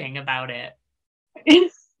screaming about it.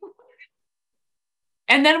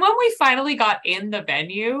 And then when we finally got in the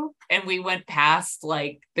venue and we went past,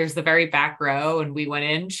 like, there's the very back row and we went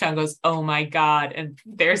in, Sean goes, oh my God. And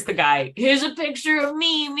there's the guy. Here's a picture of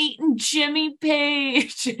me meeting Jimmy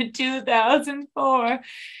Page in 2004.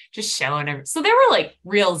 Just showing him. So there were like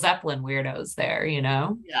real Zeppelin weirdos there, you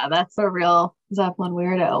know? Yeah, that's a real Zeppelin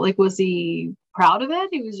weirdo. Like, was he proud of it?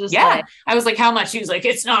 He was just like, I was like, how much? He was like,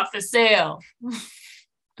 it's not for sale. I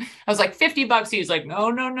was like, $50. He was like,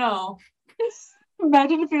 no.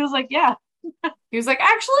 Imagine if he was like, yeah. He was like,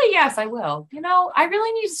 actually, yes, I will. You know, I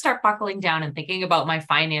really need to start buckling down and thinking about my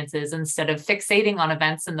finances instead of fixating on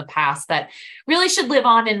events in the past that really should live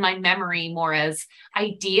on in my memory more as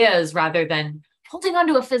ideas rather than holding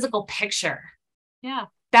onto a physical picture. Yeah.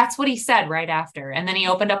 That's what he said right after. And then he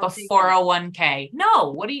opened up a 401k.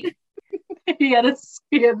 No, what do you? he had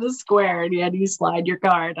the square and you slide your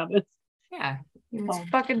card on it. Yeah. He was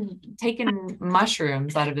fucking taking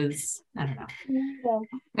mushrooms out of his, I don't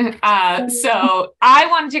know. So I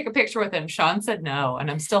want to take a picture with him. Sean said no,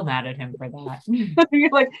 and I'm still mad at him for that. You're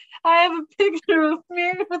like, I have a picture of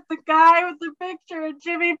me with the guy with the picture of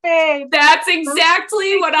Jimmy Page. That's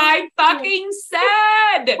exactly what I fucking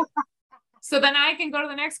said. So then I can go to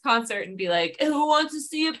the next concert and be like, who wants to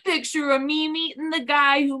see a picture of me meeting the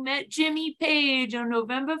guy who met Jimmy Page on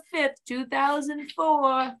November 5th,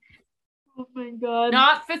 2004? Oh my God.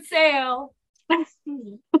 Not for sale.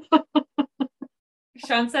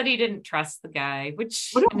 Sean said he didn't trust the guy,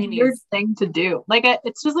 which what a weird thing to do. Like,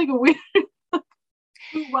 it's just like a weird.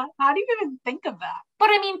 How do you even think of that? But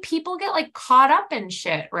I mean, people get like caught up in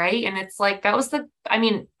shit, right? And it's like, I said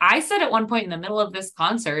at one point in the middle of this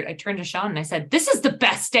concert, I turned to Sean and I said, this is the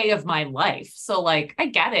best day of my life. So like, I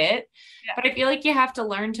get it. Yeah. But I feel like you have to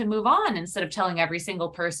learn to move on instead of telling every single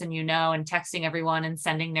person you know and texting everyone and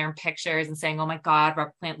sending their pictures and saying, oh my God,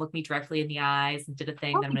 Robert Plant looked me directly in the eyes and did a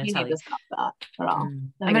thing that I'm going to tell you. That at all.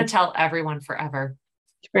 I'm going to tell everyone forever.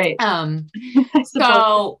 Great. I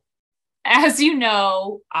so as you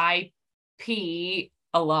know, I pee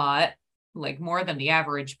a lot, like more than the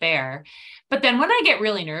average bear. But then when I get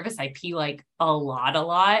really nervous, I pee like a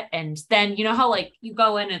lot. And then you know how like you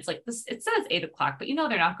go in, it's like this, it says 8 o'clock, but you know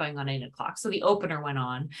they're not going on 8 o'clock. So the opener went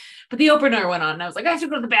on. And I was like, I have to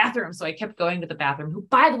go to the bathroom. So I kept going to the bathroom, who,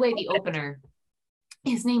 by the way, the opener,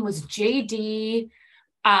 his name was JD.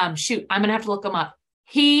 Shoot, I'm gonna have to look him up.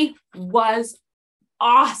 He was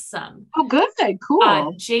awesome. Oh, good.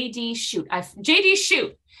 Cool. JD Shoot.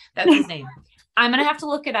 That's his name. I'm gonna have to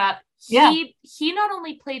look it up. Yeah. He not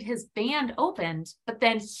only played his band opened, but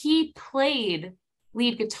then he played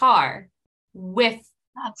lead guitar with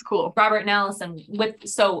that's cool. Robert and Allison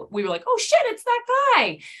so we were like, oh shit, it's that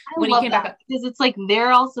guy. When he came back up, because it's like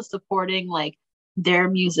they're also supporting like their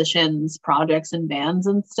musicians' projects and bands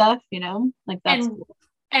and stuff, you know, like that's cool.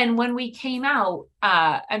 And when we came out,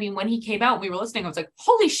 when he came out, we were listening. I was like,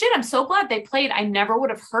 holy shit, I'm so glad they played. I never would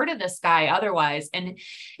have heard of this guy otherwise. And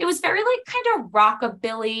it was very like kind of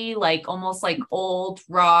rockabilly, like almost like old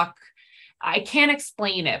rock. I can't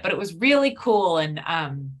explain it, but it was really cool. And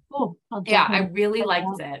cool. Yeah, I really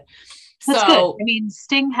liked it. That's good. I mean,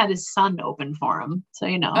 Sting had his son open for him. So,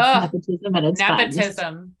 you know, nepotism at its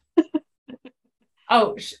nepotism.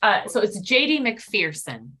 So it's JD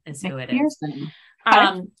McPherson is who it is.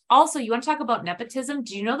 Also, you want to talk about nepotism?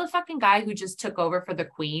 Do you know the fucking guy who just took over for the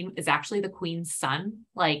Queen is actually the Queen's son?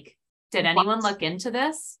 Like, did anyone look into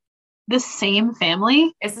this? The same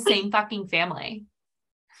family? It's the same fucking family.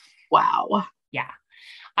 Wow. Yeah.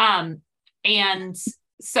 And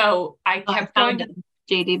so I kept going to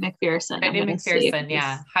JD McPherson. JD McPherson,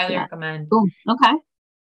 yeah. Highly recommend. Ooh, okay.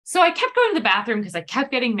 So I kept going to the bathroom because I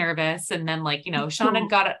kept getting nervous. And then like, you know, Sean had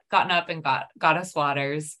gotten up and got us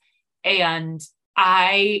waters. And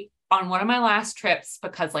on one of my last trips,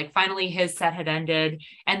 because like finally his set had ended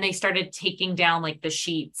and they started taking down like the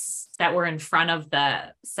sheets that were in front of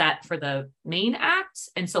the set for the main act.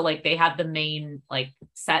 And so like they had the main like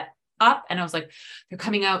set up and I was like, they're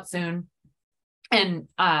coming out soon. And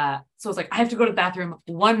so I was like, I have to go to the bathroom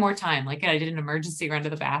one more time. Like I did an emergency run to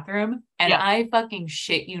the bathroom and I fucking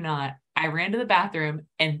shit you not. I ran to the bathroom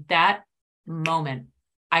and that moment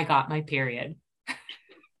I got my period.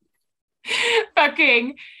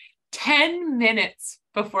 Fucking 10 minutes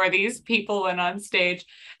before these people went on stage.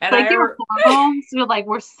 And like your hormones were like,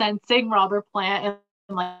 we're sensing Robert Plant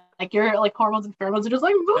and like your like hormones and pheromones are just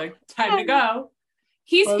like time to go.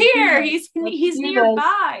 He's here. He's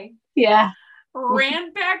nearby. Yeah.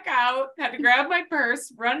 Ran back out, had to grab my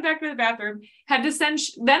purse, run back to the bathroom, had to send,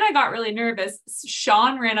 then I got really nervous.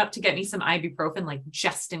 Sean ran up to get me some ibuprofen, like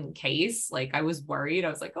just in case, like I was worried. I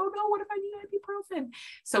was like, oh no, what if I need ibuprofen?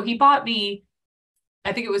 So he bought me,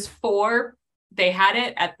 I think it was 4. They had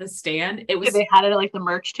it at the stand. They had it at like the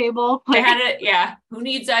merch table. They had it. Yeah. Who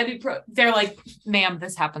needs ibuprofen? They're like, ma'am,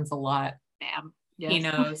 this happens a lot. Ma'am. Yes. He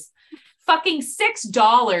knows. Fucking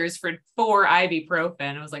 $6 for 4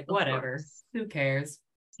 ibuprofen. I was like, whatever. Who cares?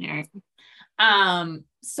 Yeah.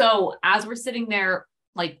 So as we're sitting there,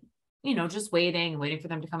 like, you know, just waiting for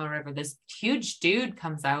them to come or whatever, this huge dude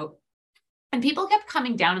comes out and people kept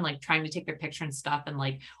coming down and like trying to take their picture and stuff. And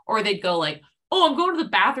like, or they'd go like, oh, I'm going to the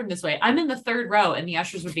bathroom this way. I'm in the 3rd row. And the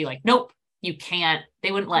ushers would be like, nope, you can't.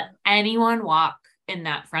 They wouldn't let anyone walk in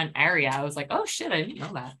that front area. I was like, oh shit, I didn't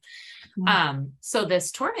know that. So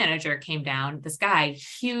this tour manager came down, this guy,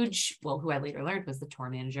 huge, well, who I later learned was the tour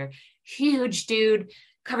manager, huge dude,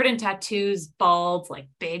 covered in tattoos, bald, like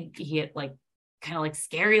big, he had like kind of like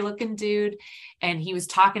scary looking dude. And he was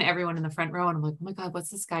talking to everyone in the front row. And I'm like, oh my God, what's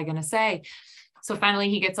this guy going to say? So finally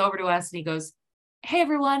he gets over to us and he goes, hey,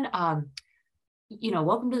 everyone, you know,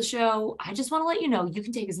 welcome to the show. I just want to let you know, you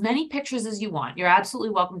can take as many pictures as you want. You're absolutely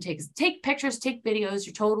welcome to take pictures, take videos.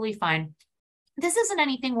 You're totally fine. This isn't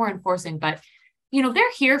anything we're enforcing, but you know,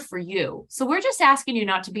 they're here for you. So we're just asking you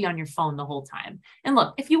not to be on your phone the whole time. And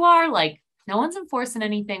look, if you are, like, no one's enforcing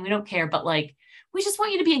anything. We don't care, but like, we just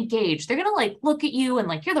want you to be engaged. They're going to like look at you and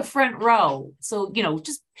like, you're the front row. So, you know,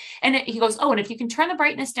 just, and he goes, oh, and if you can turn the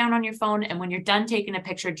brightness down on your phone and when you're done taking a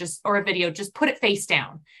picture, or a video, just put it face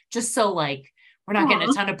down, just so like, we're not getting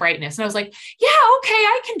a ton of brightness. And I was like, yeah, okay,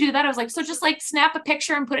 I can do that. I was like, so just like snap a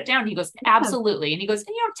picture and put it down. He goes, absolutely. And he goes, and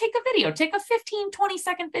you know, take a video, take a 15-20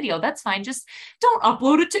 second video. That's fine. Just don't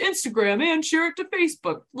upload it to Instagram and share it to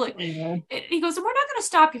Facebook. Like, he goes, and we're not going to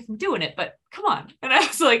stop you from doing it, but come on. And I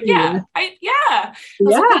was like, I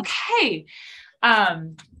was like, okay.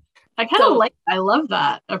 I kind of I love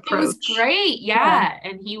that approach. It was great. Yeah.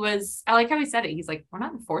 And I like how he said it. He's like, we're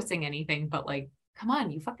not enforcing anything, but like, come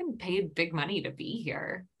on, you fucking paid big money to be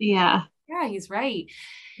here. Yeah. Yeah, he's right.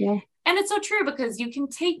 Yeah. And it's so true because you can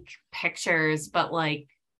take pictures, but like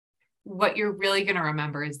what you're really going to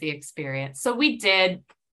remember is the experience. So we did,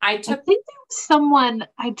 I think there was someone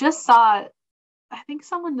I just saw, I think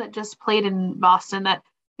someone that just played in Boston that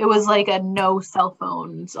it was like a no cell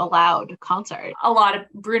phones allowed concert. a lot of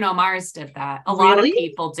Bruno Mars did that. A Really? lot of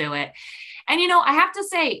people do it. And, you know, I have to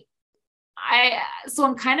say, so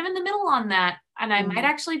I'm kind of in the middle on that. And I might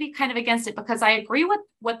actually be kind of against it because I agree with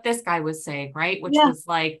what this guy was saying, right? Which was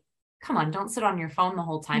like, come on, don't sit on your phone the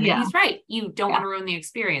whole time. And he's right. You don't want to ruin the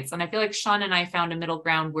experience. And I feel like Sean and I found a middle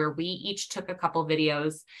ground where we each took a couple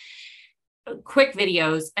videos, quick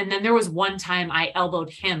videos. And then there was one time I elbowed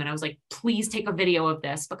him and I was like, please take a video of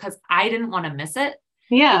this because I didn't want to miss it.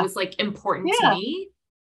 Yeah. It was like important to me.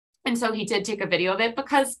 And so he did take a video of it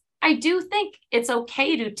because I do think it's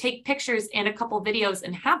okay to take pictures and a couple videos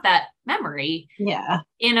and have that memory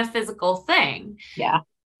in a physical thing. Yeah.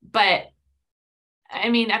 But I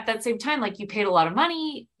mean, at that same time, like you paid a lot of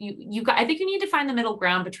money. I think you need to find the middle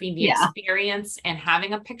ground between the experience and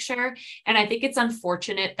having a picture. And I think it's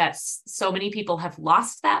unfortunate that so many people have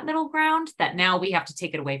lost that middle ground that now we have to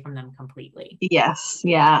take it away from them completely. Yes.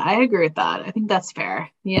 Yeah. I agree with that. I think that's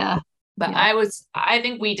fair. Yeah. But I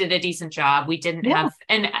think we did a decent job. We didn't have,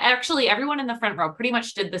 and actually everyone in the front row pretty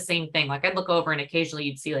much did the same thing. Like I'd look over and occasionally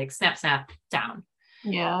you'd see like snap, snap down.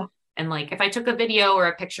 Yeah. And like, if I took a video or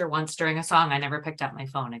a picture once during a song, I never picked up my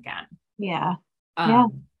phone again. Yeah.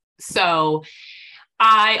 So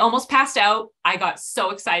I almost passed out. I got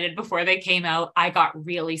so excited before they came out. I got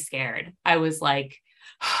really scared. I was like,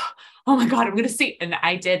 oh my God, I'm going to see. And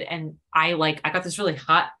I did. And I got this really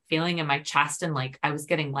hot feeling in my chest and like, I was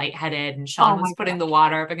getting lightheaded and Sean was putting the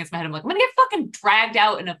water up against my head. I'm like, I'm going to get fucking dragged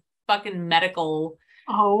out in a fucking medical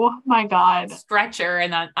stretcher.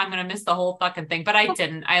 And I'm going to miss the whole fucking thing. But I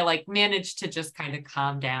didn't. I like managed to just kind of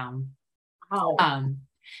calm down.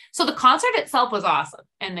 So the concert itself was awesome.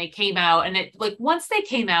 And they came out and it like, once they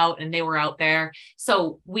came out and they were out there,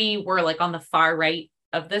 so we were like on the far right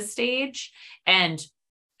of the stage and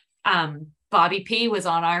Bobby P was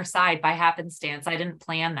on our side by happenstance. I didn't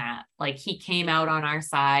plan that. Like he came out on our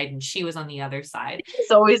side and she was on the other side.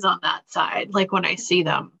 He's always on that side. Like when I see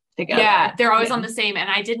them together. Yeah, they're always on the same. And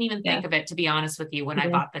I didn't even think of it, to be honest with you, when I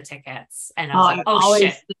bought the tickets. And I was like, oh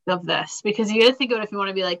shit. Think of this because you got to think of it if you want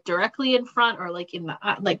to be like directly in front or like in the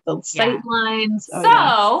the sight lines.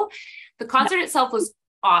 The concert itself was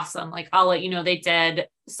awesome. Like I'll let you know, they did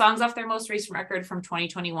songs off their most recent record from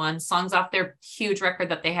 2021, songs off their huge record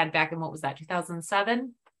that they had back in, what was that,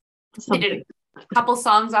 2007? They did a couple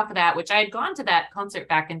songs off of that, which I had gone to that concert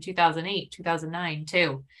back in 2008, 2009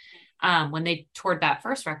 too, when they toured that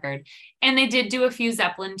first record. And they did do a few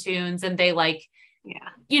Zeppelin tunes and they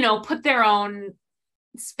put their own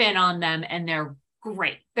spin on them and they're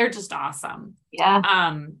great. They're just awesome.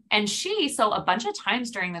 Yeah. And so a bunch of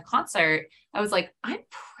times during the concert, I was like, I'm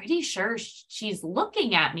pretty sure she's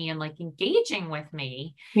looking at me and like engaging with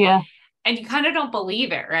me. Yeah. And you kind of don't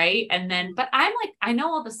believe it. Right. And then, but I'm like, I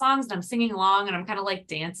know all the songs and I'm singing along and I'm kind of like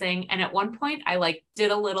dancing. And at one point I like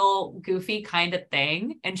did a little goofy kind of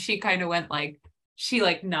thing. And she kind of went like, she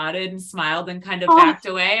like nodded and smiled and kind of backed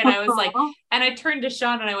away. And I was like, and I turned to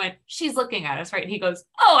Sean and I went, she's looking at us, right? And he goes,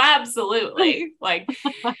 oh, absolutely. Like,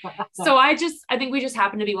 so I think we just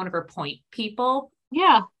happened to be one of her point people.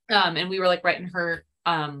 Yeah. And we were like right in her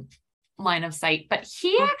line of sight, but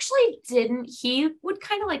he actually he would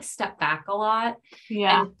kind of like step back a lot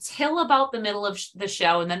until about the middle of the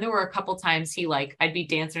show. And then there were a couple times I'd be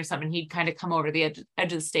dancing or something. He'd kind of come over to the edge of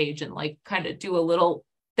the stage and like kind of do a little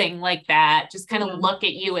thing like that, just kind of look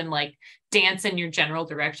at you and like dance in your general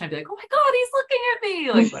direction. I'd be like, oh my God, he's looking at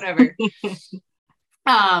me, like whatever.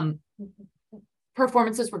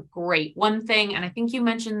 Performances were great. One thing, and I think you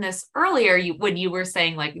mentioned this earlier, when you were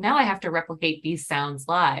saying like, now I have to replicate these sounds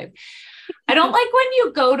live. I don't like when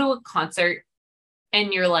you go to a concert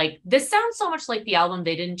and you're like, this sounds so much like the album.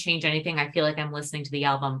 They didn't change anything. I feel like I'm listening to the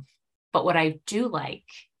album. But what I do like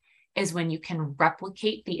is when you can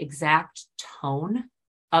replicate the exact tone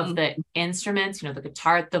of the instruments, the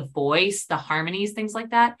guitar, the voice, the harmonies, things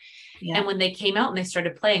like that. Yeah. And when they came out and they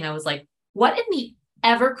started playing, I was like, what in the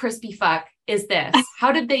ever crispy fuck is this?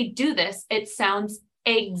 How did they do this? It sounds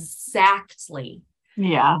exactly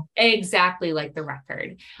like the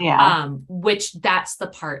record. Yeah. Which that's the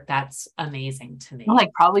part that's amazing to me.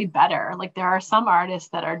 Like probably better. Like there are some artists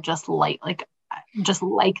that are just like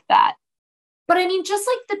that. But I mean, just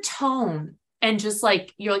like the tone and just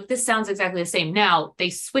like, you're like, this sounds exactly the same. Now they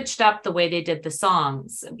switched up the way they did the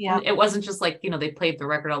songs. Yeah. It wasn't just like, they played the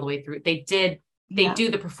record all the way through. They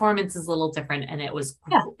do the performances a little different. And it was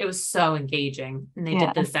so engaging. And they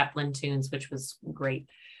did the Zeppelin tunes, which was great.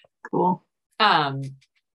 Cool.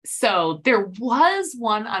 So there was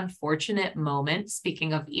one unfortunate moment,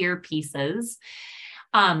 speaking of earpieces.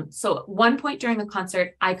 So at one point during the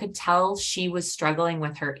concert, I could tell she was struggling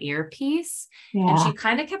with her earpiece, and she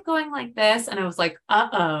kind of kept going like this. And I was like,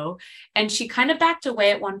 uh-oh. And she kind of backed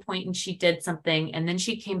away at one point and she did something. And then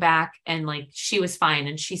she came back and like, she was fine.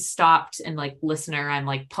 And she stopped and like, listener, I'm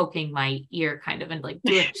like poking my ear kind of, and like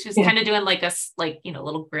doing, she was kind of doing like a, like, you know,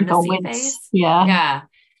 little grimacy face. Yeah. Yeah.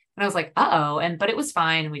 And I was like, uh-oh. But it was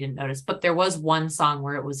fine. We didn't notice. But there was one song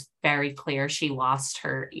where it was very clear she lost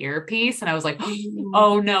her earpiece. And I was like,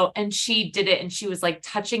 oh no. And she did it. And she was like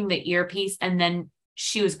touching the earpiece. And then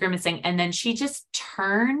she was grimacing. And then she just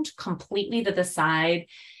turned completely to the side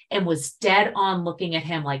and was dead on looking at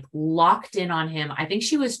him, like locked in on him. I think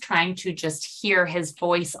she was trying to just hear his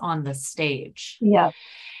voice on the stage. Yeah.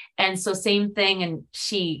 And so same thing. And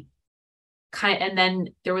and then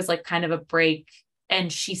there was like kind of a break. And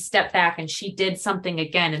she stepped back and she did something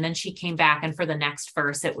again. And then she came back, and for the next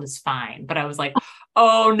verse, it was fine. But I was like,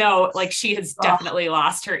 oh no, like she has definitely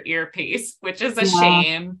lost her earpiece, which is a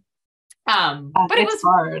shame. But it was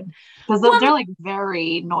hard because they're like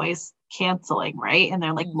very noise canceling, right? And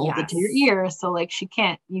they're like molded to your ear. So like you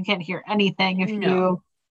can't hear anything if you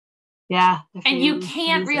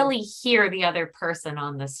can't really hear the other person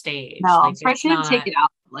on the stage. No, like, especially to take it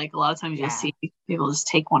out. Like a lot of times you'll see people just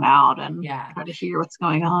take one out and try to hear what's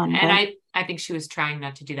going on. And I think she was trying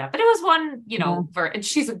not to do that, but it was one, you know, and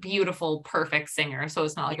she's a beautiful, perfect singer. So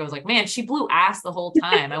it's not like I was like, man, she blew ass the whole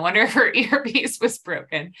time. I wonder if her earpiece was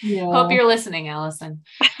broken. Yeah. Hope you're listening, Allison.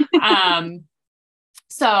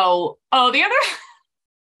 So, the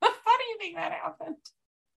funny thing that happened.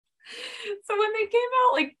 So when they came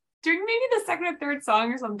out, like, during maybe the second or third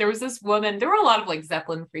song or something, there was this woman, there were a lot of like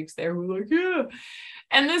Zeppelin freaks there who were like, yeah.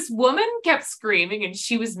 And this woman kept screaming, and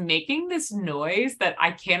she was making this noise that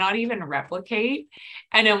I cannot even replicate.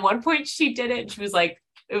 And at one point she did it, and she was like,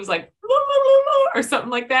 it was like, or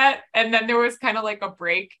something like that. And then there was kind of like a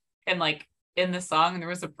break, and like in the song, and there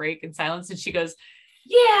was a break in silence. And she goes,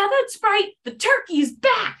 yeah, that's right. The turkey's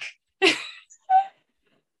back.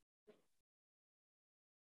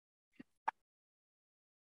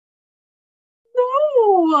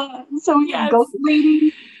 So you have Goat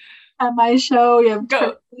Lady at my show. You have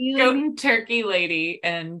Goat and Turkey Lady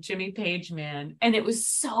and Jimmy Page Man. And it was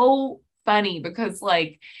so funny because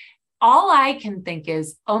like all I can think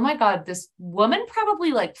is, oh my God, this woman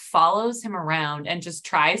probably like follows him around and just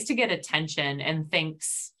tries to get attention and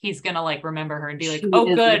thinks he's gonna like remember her and be like,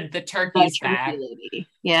 oh good, the turkey's back. Lady.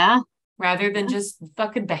 Yeah. Rather than just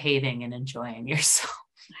fucking behaving and enjoying yourself.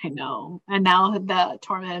 I know. And now the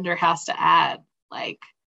tormentor has to add, like,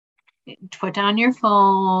 put down your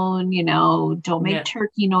phone, you know, don't make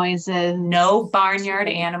turkey noises. No barnyard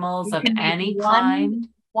animals of any kind.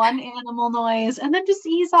 One animal noise, and then just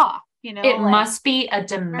ease off, you know. It must be a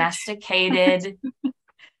domesticated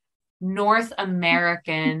North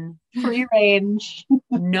American free range.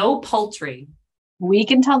 No poultry. We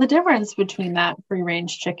can tell the difference between that free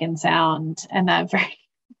range chicken sound and that very,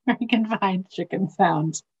 very confined chicken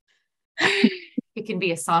sound. It can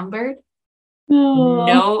be a songbird.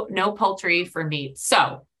 No poultry for meat.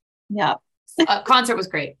 So concert was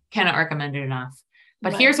great. Cannot recommend it enough.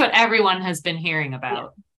 But here's what everyone has been hearing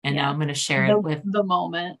about. And now I'm going to share it with the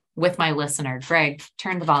moment with my listener. Greg,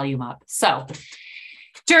 turn the volume up. So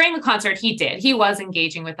during the concert, he was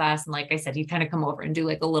engaging with us. And like I said, he'd kind of come over and do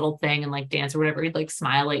like a little thing and like dance or whatever. He'd like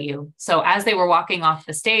smile at you. So as they were walking off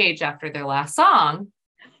the stage after their last song,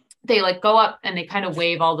 they like go up and they kind of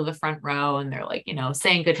wave all to the front row, and they're like, you know,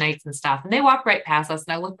 saying good nights and stuff. And they walk right past us,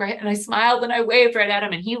 and I looked right and I smiled and I waved right at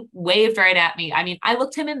him, and he waved right at me. I mean, I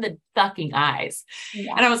looked him in the fucking eyes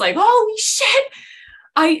and I was like, holy shit.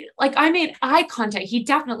 I made eye contact. He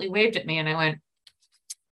definitely waved at me, and I went,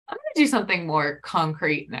 I'm going to do something more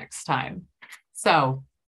concrete next time. So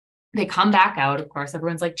they come back out. Of course,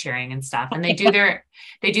 everyone's like cheering and stuff, and they do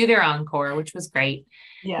their encore, which was great.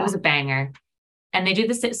 Yeah. It was a banger. And they do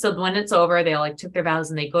this. So when it's over, they all like took their vows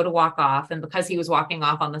and they go to walk off. And because he was walking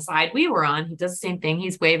off on the side we were on, he does the same thing.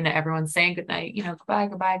 He's waving to everyone, saying goodnight, you know, goodbye,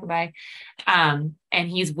 goodbye, goodbye. And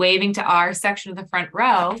he's waving to our section of the front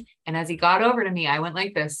row. And as he got over to me, I went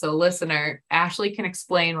like this. So listener, Ashley can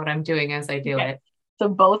explain what I'm doing as I do it. So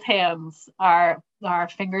both hands are our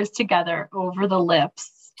fingers together over the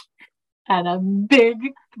lips. And a big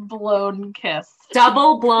blown kiss.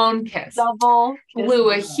 Double blown kiss. Double kiss.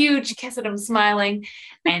 Blew a huge kiss at him, smiling.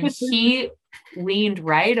 And he leaned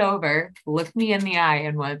right over, looked me in the eye,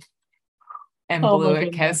 and went and blew a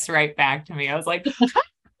kiss right back to me. I was like,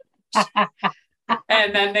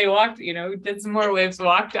 And then they walked, did some more waves,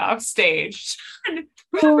 walked off stage. And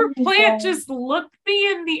Oh Robert my Plant God. just looked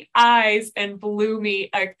me in the eyes and blew me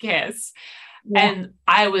a kiss. Yeah. And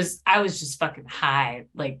I was just fucking high,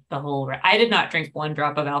 like I did not drink one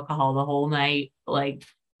drop of alcohol the whole night. Like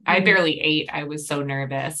I barely ate. I was so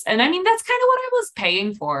nervous. And I mean, that's kind of what I was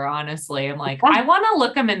paying for, honestly. I'm like, I want to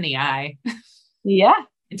look him in the eye. Yeah.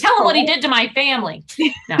 And tell him what he did to my family.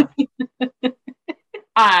 No.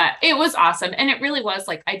 It was awesome. And it really was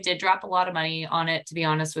like, I did drop a lot of money on it, to be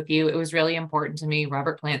honest with you. It was really important to me.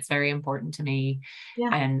 Robert Plant's very important to me. Yeah.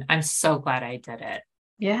 And I'm so glad I did it.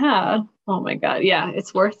 Yeah. Oh my God. Yeah.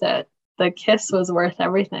 It's worth it. The kiss was worth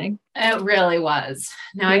everything. It really was.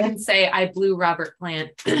 Now I can say I blew Robert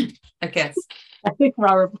Plant a kiss. I think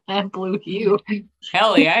Robert Plant blew you.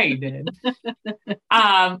 Hell yeah, he did.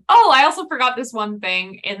 I also forgot this one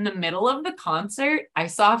thing. In the middle of the concert, I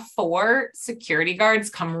saw 4 security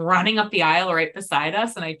guards come running up the aisle right beside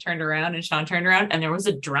us. And I turned around and Sean turned around and there was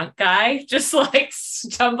a drunk guy just like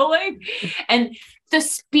stumbling. And the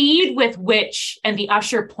speed with which, and the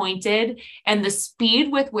usher pointed, and the speed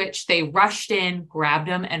with which they rushed in, grabbed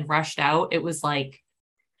him and rushed out. It was like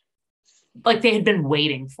they had been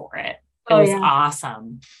waiting for it. It was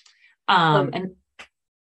awesome. And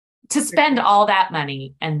to spend all that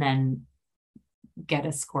money and then get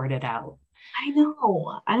escorted out. I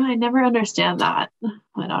know. I never understand that.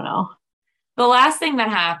 I don't know. The last thing that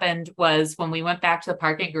happened was when we went back to the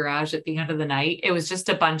parking garage at the end of the night, it was just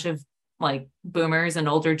a bunch of like boomers and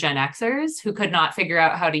older Gen Xers who could not figure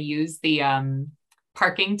out how to use the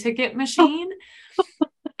parking ticket machine.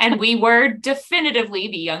 And we were definitively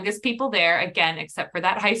the youngest people there, again, except for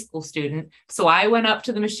that high school student. So I went up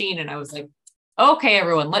to the machine and I was like, okay,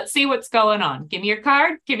 everyone, let's see what's going on. Give me your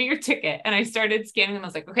card, give me your ticket. And I started scanning them. I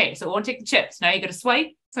was like, okay, so it won't take the chips. Now you got to swipe.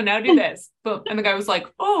 So now do this. Boom. And the guy was like,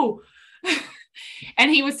 oh. And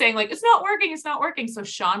he was saying like, it's not working. It's not working. So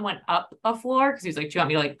Sean went up a floor because he was like, do you want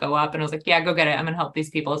me to like go up? And I was like, yeah, go get it. I'm going to help these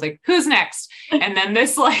people. I was like, who's next? And then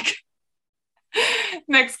this like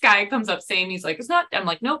next guy comes up saying, he's like, it's not, I'm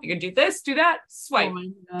like, nope, you can do this, do that, swipe.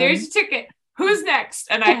 There's your ticket. Who's next?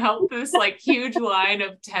 And I helped this like huge line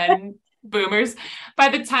of 10 boomers. By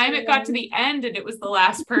the time it got to the end and it was the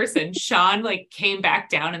last person, Sean like came back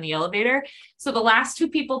down in the elevator. So the last 2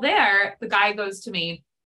 people there, the guy goes to me,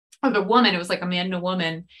 or the woman, it was like a man and a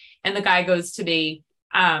woman. And the guy goes to me,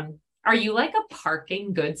 are you like a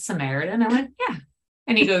parking good Samaritan? I went, yeah.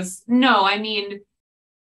 And he goes, no, I mean,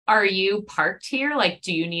 are you parked here? Like,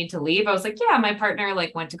 do you need to leave? I was like, yeah, my partner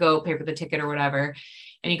like went to go pay for the ticket or whatever.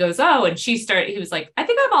 And he goes, oh, and he was like, I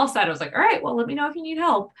think I'm all set. I was like, all right, well, let me know if you need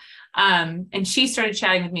help. And she started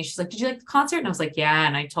chatting with me. She's like, did you like the concert? And I was like, yeah.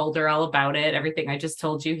 And I told her all about it, everything I just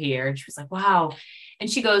told you here. And she was like, wow. And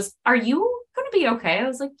she goes, are you going to be okay? I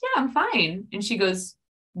was like, yeah, I'm fine. And she goes,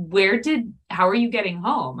 how are you getting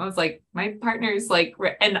home? I was like, my partner's like,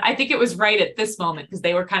 and I think it was right at this moment because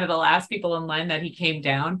they were kind of the last people in line that he came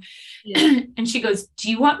down. Yeah. And she goes, do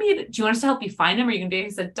you want us to help you find him? Or are you going to be? I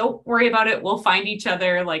said, don't worry about it. We'll find each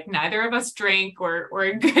other. Like neither of us drink. We're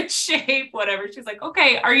in good shape, whatever. She's like,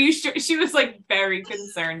 okay, are you sure? She was like very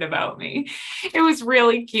concerned about me. It was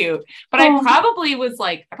really cute. But I probably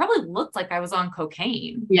looked like I was on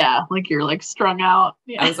cocaine. Yeah. Like you're like strung out.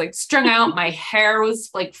 Yeah. I was like strung out. My hair was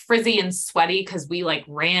like frizzy and sweaty because we like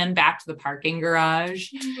ran back to the parking garage.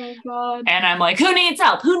 Oh my God. And I'm like, who needs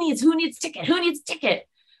help? Who needs ticket? Who needs ticket?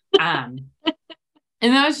 And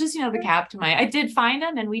that was just, the cap to I did find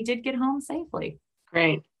him and we did get home safely.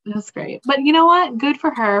 Great. That's great. But you know what? Good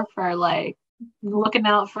for her for like looking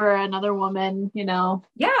out for another woman,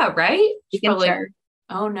 Yeah, right? Like,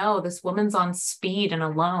 oh no, this woman's on speed and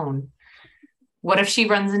alone. What if she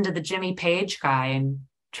runs into the Jimmy Page guy and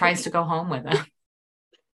tries to go home with him?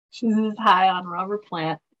 She's just high on Robert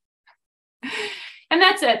Plant. And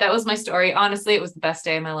that's it. That was my story. Honestly, it was the best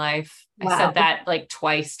day of my life. Wow. I said that like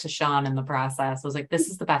twice to Sean in the process. I was like, this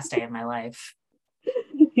is the best day of my life.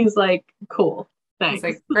 He's like, cool. Thanks.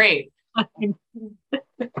 He's like, great.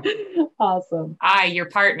 Awesome. Your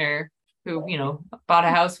partner who, bought a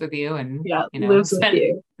house with you and, spent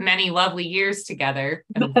many lovely years together.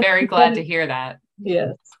 I'm very glad to hear that.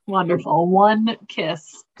 Yes. Wonderful. One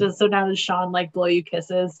kiss. So now does Sean like blow you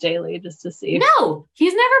kisses daily just to see? No,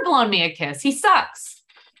 he's never blown me a kiss. He sucks.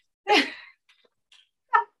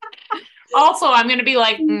 Also, I'm going to be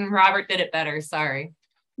like, Robert did it better. Sorry.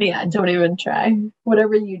 Yeah, don't even try.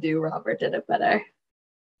 Whatever you do, Robert did it better.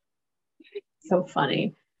 So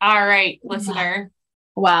funny. All right, listener.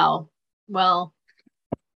 Wow. Well,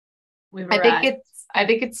 I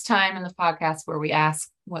think it's time in the podcast where we ask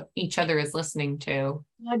what each other is listening to.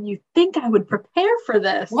 God, you think I would prepare for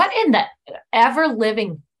this? What in the ever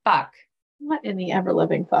living fuck? What in the ever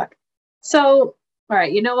living fuck? So, all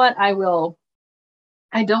right, you know what? I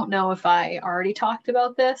don't know if I already talked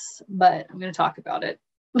about this, but I'm going to talk about it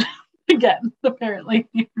again, apparently,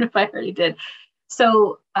 even if I already did.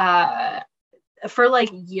 So, for like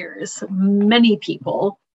years, many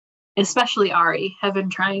people, especially Ari, have been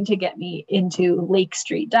trying to get me into Lake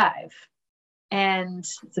Street Dive. And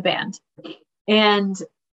it's a band. And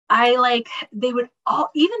I like, they would all,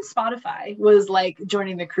 even Spotify was like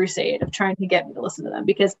joining the crusade of trying to get me to listen to them,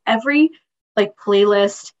 because every like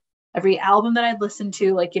playlist, every album that I'd listened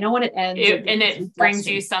to, like, you know, when it ends and it brings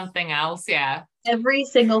you something else. Yeah. Every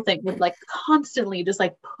single thing would like constantly just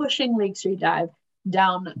like pushing Lake Street Dive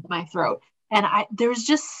down my throat. And there's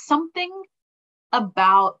just something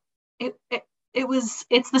about it.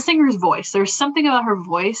 It's the singer's voice. There's something about her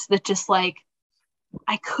voice that just like,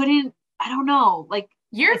 I don't know, like,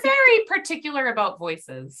 you're very particular about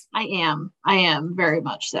voices. I am very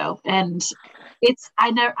much so. And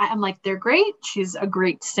I'm like, they're great. She's a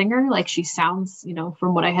great singer. Like, she sounds, you know,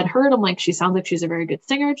 from what I had heard, I'm like, she sounds like she's a very good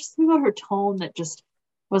singer. Just about her tone that just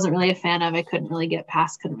wasn't really a fan of. I couldn't really get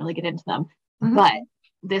into them. Mm-hmm. But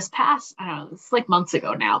this past, I don't know, it's like months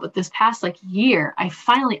ago now, but this past like year, I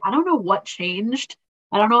don't know what changed.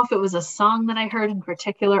 I don't know if it was a song that I heard in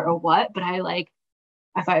particular or what, but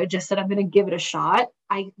if I just said, I'm going to give it a shot,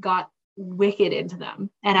 I got wicked into them.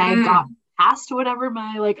 And I got past whatever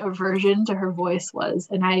my like aversion to her voice was.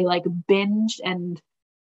 And I like binged and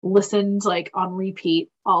listened like on repeat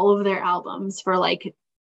all of their albums for like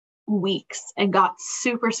weeks and got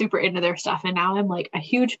super, super into their stuff. And now I'm like a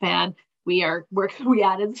huge fan. We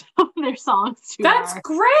added some of their songs to That's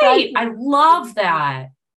great. I love that.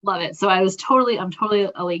 Love it. So I'm totally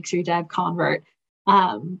a Lake Street Dive convert.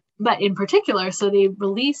 But in particular, so they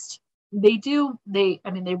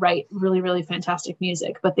write really, really fantastic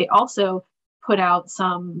music, but they also put out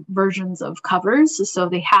some versions of covers. So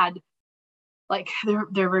they had like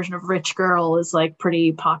their version of Rich Girl is like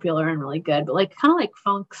pretty popular and really good, but like kind of like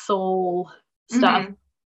funk soul stuff.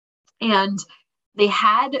 Mm-hmm. And they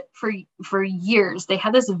had for years, they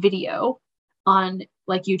had this video on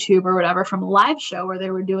like YouTube or whatever from a live show where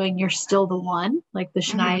they were doing You're Still the One, like the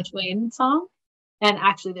Shania Twain song. And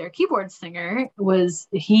actually their keyboard singer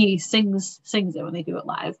he sings it when they do it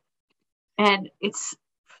live. And it's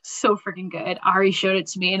so freaking good. Ari showed it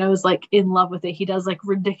to me and I was like in love with it. He does like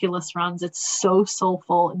ridiculous runs. It's so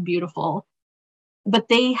soulful and beautiful. But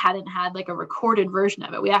they hadn't had like a recorded version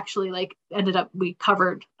of it. We actually we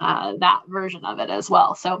covered that version of it as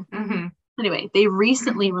well. So anyway, they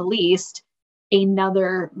recently released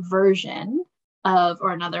another version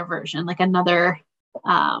like another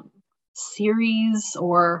series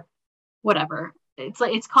or whatever.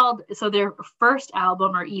 It's called, so their first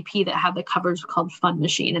album or EP that had the covers called Fun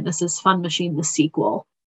Machine, and this is Fun Machine the sequel.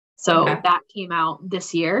 So that came out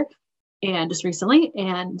this year and just recently,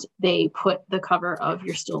 and they put the cover of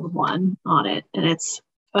You're Still the One on it, and it's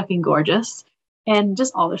fucking gorgeous, and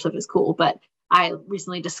just all their stuff is cool. But I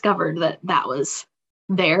recently discovered that was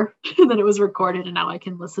there that it was recorded, and now I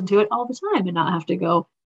can listen to it all the time and not have to go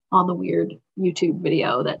on the weird YouTube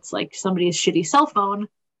video that's like somebody's shitty cell phone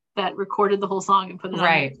that recorded the whole song and put it on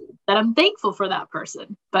YouTube. That I'm thankful for that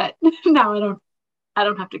person, but now I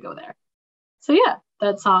don't have to go there. So yeah,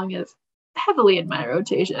 that song is heavily in my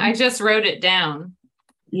rotation. I just wrote it down.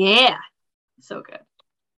 Yeah, so good.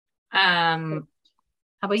 How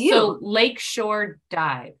about you? So Lakeshore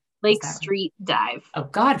Dive. Lake Street Dive. Oh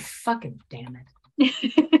God, fucking damn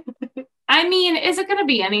it. I mean, is it going to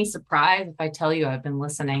be any surprise if I tell you I've been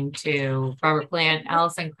listening to Robert Plant,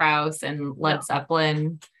 Alison Krauss, and Led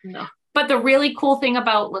Zeppelin? No. But the really cool thing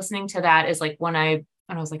about listening to that is like when I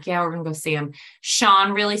was like, yeah, we're going to go see him,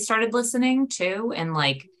 Sean really started listening too. And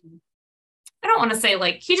like, I don't want to say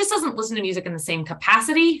like, he just doesn't listen to music in the same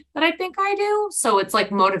capacity that I think I do. So it's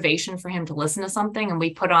like motivation for him to listen to something. And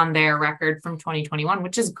we put on their record from 2021,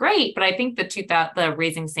 which is great. But I think the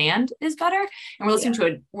Raising Sand is better. And we're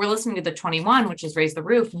listening to the 21, which is Raise the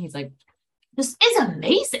Roof. And he's like, this is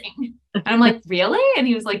amazing. And I'm like, really? And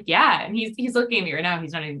he was like, yeah. And he's looking at me right now.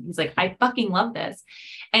 He's like, I fucking love this.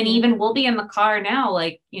 And even we'll be in the car now,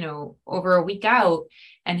 like, you know, over a week out,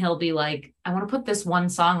 and he'll be like, I want to put this one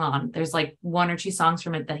song on. There's like one or two songs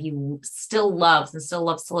from it that he still loves and still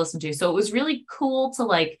loves to listen to. So it was really cool to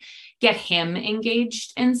like get him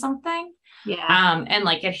engaged in something. Yeah. And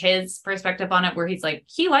like get his perspective on it, where he's like,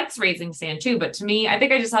 he likes Raising Sand too. But to me, I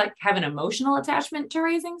think I just like have an emotional attachment to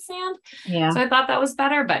Raising Sand. Yeah. So I thought that was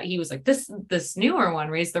better. But he was like, this newer one,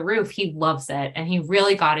 Raise the Roof, he loves it. And he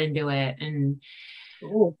really got into it. And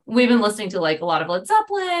Oh, we've been listening to like a lot of Led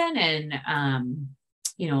Zeppelin and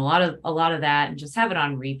a lot of that, and just have it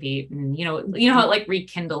on repeat. And how it like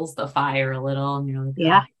rekindles the fire a little, and you're like,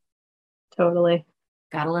 yeah, totally.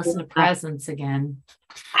 gotta listen to Yeah. Presence again.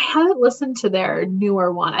 I haven't listened to their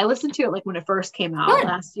newer one. I listened to it like when it first came out Good.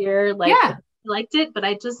 last year. Like I Yeah. liked it, but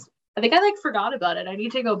I think I like forgot about it. I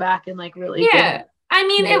need to go back and like really give it Yeah. I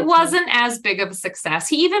mean, it another chance. wasn't as big of a success.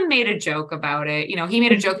 He even made a joke about it. He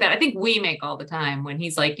made a joke that I think we make all the time when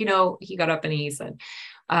he's like, he got up and he said,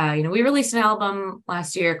 we released an album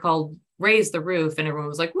last year called Raise the Roof, and everyone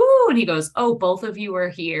was like, woo. And he goes, oh, both of you are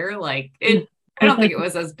here. Like I don't think it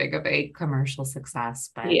was as big of a commercial success,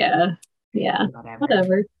 but Yeah. Yeah. whatever.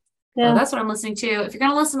 Whatever. So Yeah. that's what I'm listening to. If you're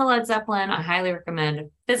going to listen to Led Zeppelin, I highly recommend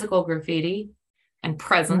Physical Graffiti and Hmm.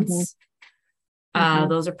 Presence. Hmm.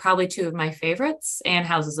 Those are probably two of my favorites, and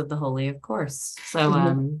Houses of the Holy, of course. So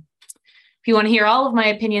Hmm. if you want to hear all of my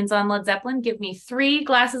opinions on Led Zeppelin, give me 3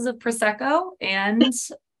 glasses of Prosecco and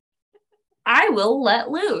I will let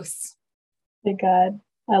loose. Thank God.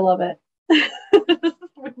 I love it.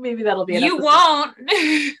 Maybe that'll be an You episode.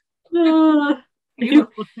 won't. You,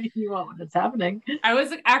 you won't when it's happening. I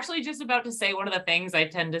was actually just about to say one of the things I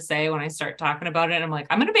tend to say when I start talking about it. I'm like,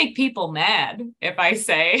 I'm going to make people mad if I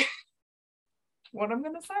say what I'm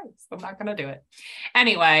going to say. So I'm not going to do it.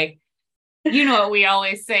 Anyway, you know what we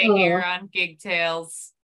always say here on Gig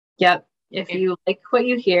Tales. Yep. If you like what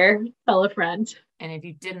you hear, tell a friend. And if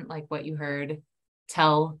you didn't like what you heard,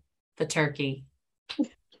 tell the turkey.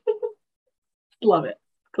 Love it.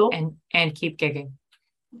 Cool. And keep gigging.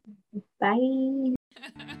 Bye.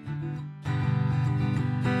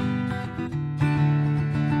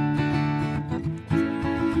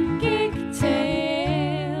 Gig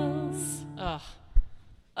Tales. Ugh.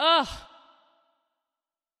 Ugh.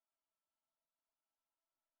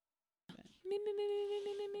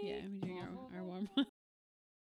 Yeah, I'm doing our warm